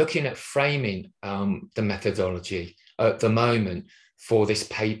we're looking at framing the methodology at the moment for this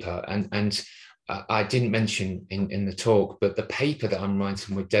paper, and I didn't mention in the talk, but the paper that I'm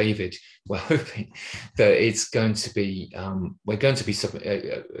writing with David, we're hoping that it's going to be we're going to be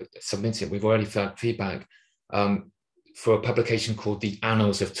submitting. We've already found feedback for a publication called the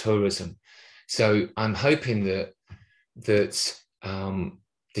Annals of Tourism. So I'm hoping that this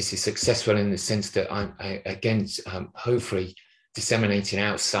is successful in the sense that I again, hopefully disseminating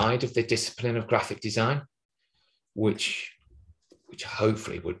outside of the discipline of graphic design, which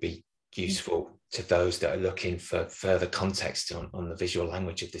hopefully would be useful to those that are looking for further context on the visual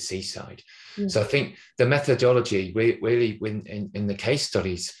language of the seaside. Yeah. So I think the methodology really in the case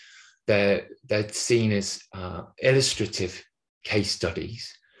studies, they're seen as illustrative case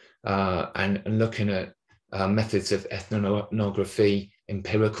studies and looking at methods of ethnography,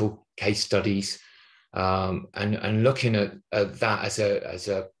 empirical case studies, and looking at that as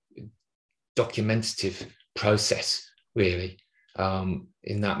a documentative process, really,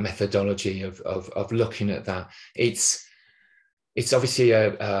 in that methodology of looking at that. It's obviously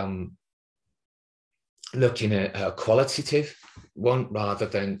looking at a qualitative one rather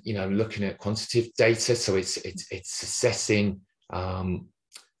than looking at quantitative data. So it's assessing and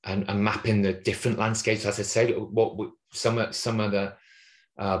mapping the different landscapes. As I said, some of the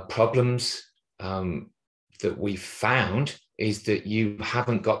problems that we've found is that you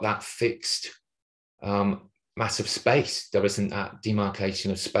haven't got that fixed massive space. There isn't that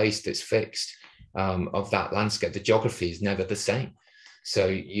demarcation of space that's fixed of that landscape. The geography is never the same. So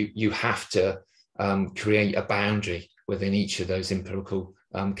you have to create a boundary within each of those empirical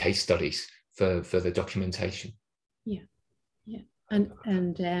case studies for the documentation. Yeah.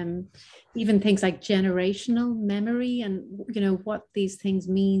 And even things like generational memory and what these things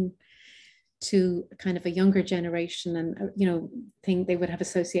mean to kind of a younger generation, and think they would have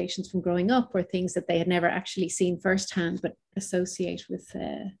associations from growing up, or things that they had never actually seen firsthand but associate with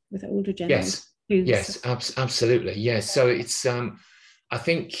older generations. Yes, absolutely. Yes. So it's I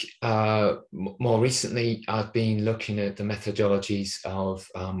think more recently I've been looking at the methodologies of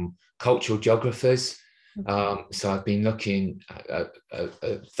cultural geographers. So I've been looking at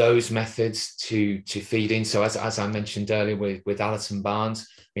those methods to feed in. So as I mentioned earlier with Alison Barnes,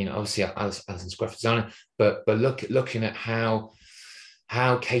 obviously Alison's graphic designer, but looking at how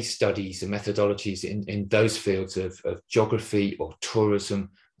case studies and methodologies in those fields of geography or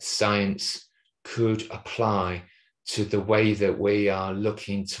tourism, science could apply to the way that we are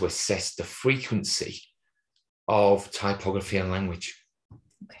looking to assess the frequency of typography and language.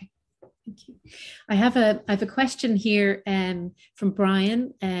 Okay. Thank you. I have a question here from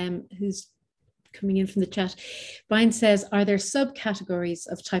Brian, who's coming in from the chat. Brian says, are there subcategories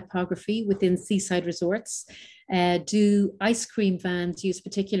of typography within seaside resorts? Do ice cream vans use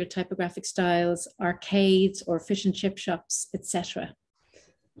particular typographic styles, arcades or fish and chip shops, etc.?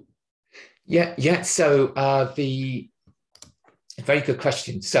 Yeah. So very good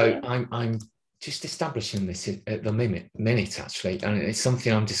question. So I'm just establishing this at the minute, actually, and it's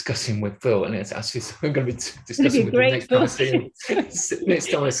something I'm discussing with Phil, and it's actually something I'm going to be discussing with him next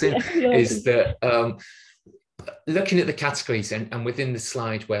time I see him. Is that looking at the categories and within the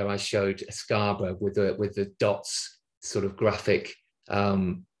slide where I showed Scarborough with the dots sort of graphic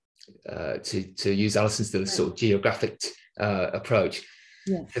to use Alison's sort of geographic approach,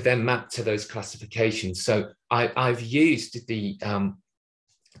 to then map to those classifications. So I've used the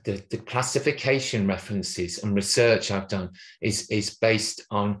classification references and research I've done is based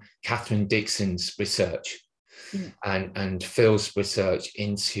on Catherine Dixon's research and Phil's research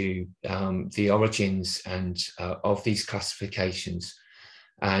into the origins and of these classifications,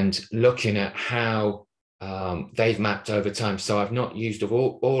 and looking at how they've mapped over time. So I've not used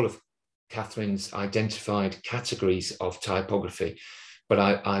all of Catherine's identified categories of typography, but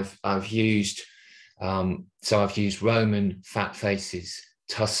I've used Roman fat faces,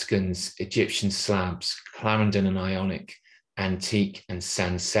 Tuscans, Egyptian slabs, Clarendon and Ionic, antique, and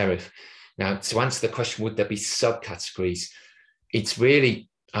sans serif. Now, to answer the question, would there be subcategories? It's really,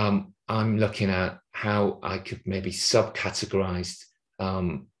 I'm looking at how I could maybe subcategorize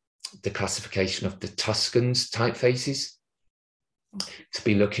the classification of the Tuscans typefaces, to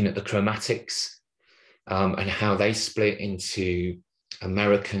be looking at the chromatics and how they split into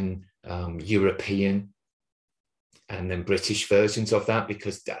American, European, and then British versions of that,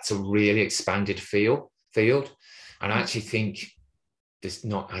 because that's a really expanded field. And I actually think there's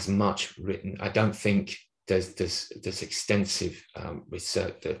not as much written. I don't think there's extensive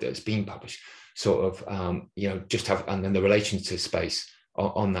research that's been published, sort of, you know, just have, and then the relation to space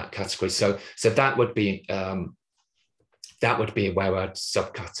on that category. So that would be where I'd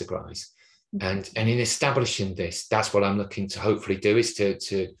subcategorize. And in establishing this, that's what I'm looking to hopefully do, is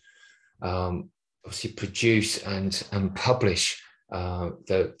to obviously produce and publish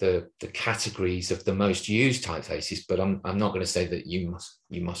the categories of the most used typefaces. But I'm not going to say that you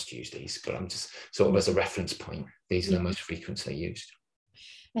must use these, but I'm just sort of as a reference point, these are the most frequently used.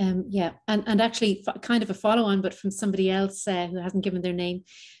 Yeah, and actually kind of a follow on, but from somebody else who hasn't given their name,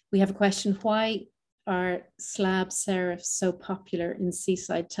 we have a question: why are slab serifs so popular in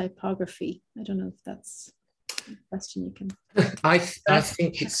seaside typography? I don't know if that's a question you can. I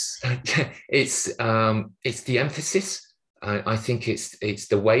think it's the emphasis. I think it's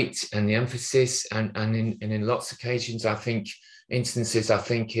the weight and the emphasis, and in lots of occasions, I think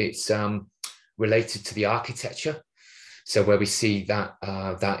it's related to the architecture. So where we see that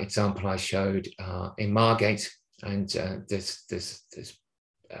example I showed in Margate, and there's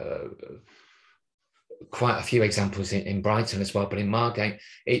quite a few examples in Brighton as well, but in Margate,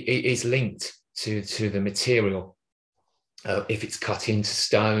 it is linked to the material, if it's cut into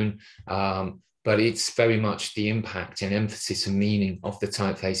stone, but it's very much the impact and emphasis and meaning of the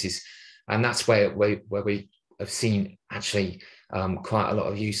typefaces. And that's where we have seen actually quite a lot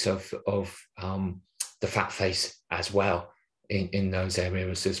of use of the fat face as well in those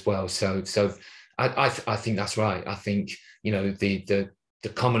areas as well. So I think that's right. I think, you know, the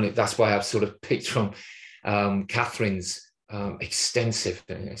common, that's why I've sort of picked from Catherine's extensive,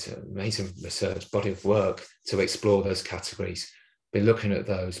 it's an amazing research body of work to explore those categories, be looking at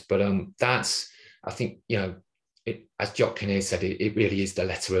those. But that's, I think, you know, as Jock Kinnear said, it really is the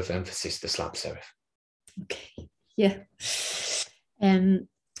letter of emphasis, the slab serif. Okay, yeah.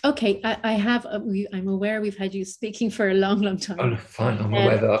 Okay, I'm aware we've had you speaking for a long time. Oh, fine. I'm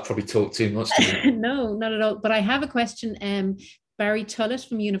aware that I've probably talked too much. No, not at all. But I have a question. Barry Tullett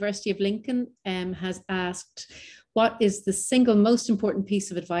from University of Lincoln has asked, what is the single most important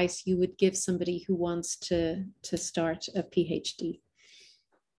piece of advice you would give somebody who wants to start a PhD?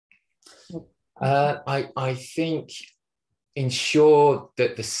 I think ensure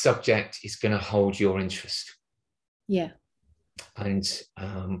that the subject is going to hold your interest. Yeah. And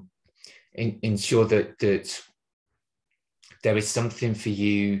ensure that there is something for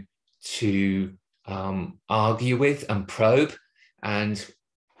you to argue with and probe, and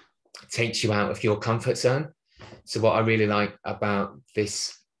takes you out of your comfort zone. So what I really like about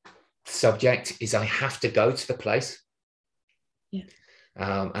this subject is I have to go to the place,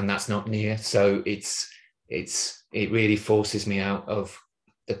 and that's not near. So it really forces me out of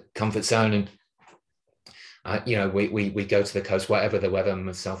the comfort zone. And you know, we go to the coast, whatever the weather,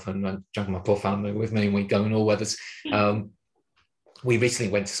 myself and my poor family with me, and we go in all weathers. We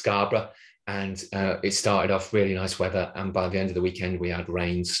recently went to Scarborough, and it started off really nice weather, and by the end of the weekend we had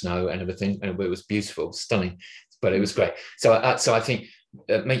rain, snow and everything, and it was beautiful, stunning, but it was great. So I think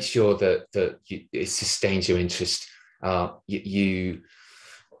make sure that it sustains your interest. You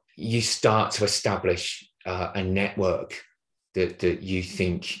start to establish a network that you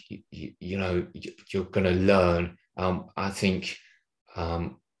think you know you're going to learn. I think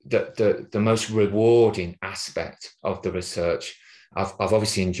that the most rewarding aspect of the research, I've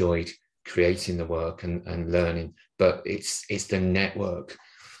obviously enjoyed creating the work and learning, but it's the network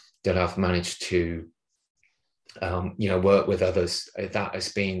that I've managed to you know, work with others. That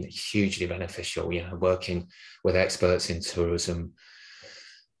has been hugely beneficial, you know, working with experts in tourism.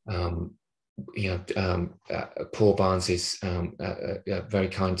 You know, Paul Barnes is a very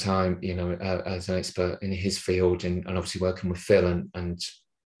kind time, you know, as an expert in his field, and obviously working with Phil and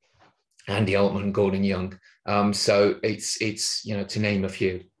Andy Altman and Gordon Young. So it's you know, to name a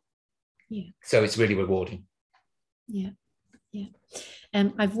few. Yeah. So it's really rewarding. Yeah. Yeah.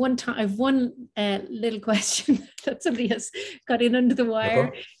 I've one little question that somebody has got in under the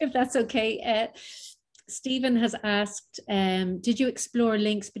wire, if that's okay. Stephen has asked, did you explore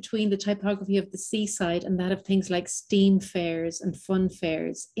links between the typography of the seaside and that of things like steam fairs and fun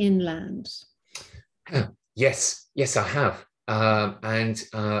fairs inland? Yes, I have.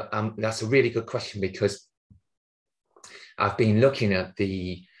 That's a really good question, because I've been looking at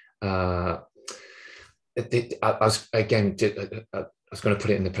I was going to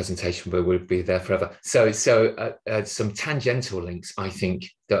put it in the presentation, but we'll be there forever. So some tangential links, I think,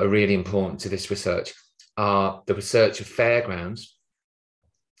 that are really important to this research are the research of fairgrounds,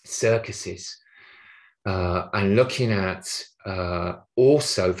 circuses, and looking at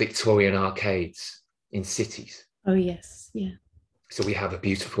also Victorian arcades in cities. Oh, yes. Yeah. So we have a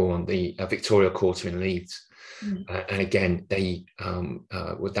beautiful one, the Victoria Quarter in Leeds. And again, they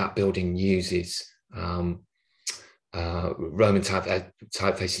with that building uses Roman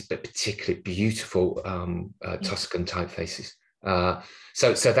typefaces, but particularly beautiful Tuscan typefaces.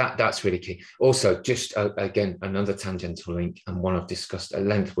 So that's really key. Also, just again, another tangential link, and one I've discussed at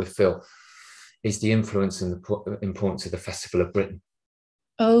length with Phil, is the influence and the importance of the Festival of Britain.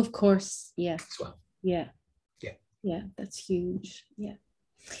 Oh, of course. Yeah. As well. Yeah. Yeah. Yeah. That's huge. Yeah.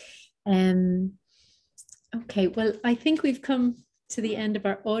 Okay. Well, I think we've come to the end of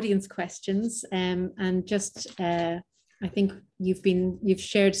our audience questions, and just I think you've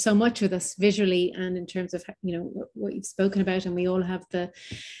shared so much with us visually and in terms of what you've spoken about, and we all have the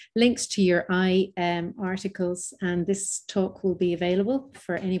links to your articles, and this talk will be available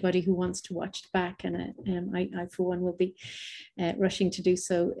for anybody who wants to watch it back, and I for one will be rushing to do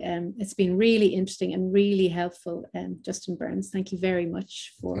so. It's been really interesting and really helpful. Justin Burns, thank you very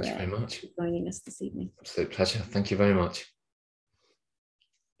much for joining us this evening. Absolute pleasure. Thank you very much.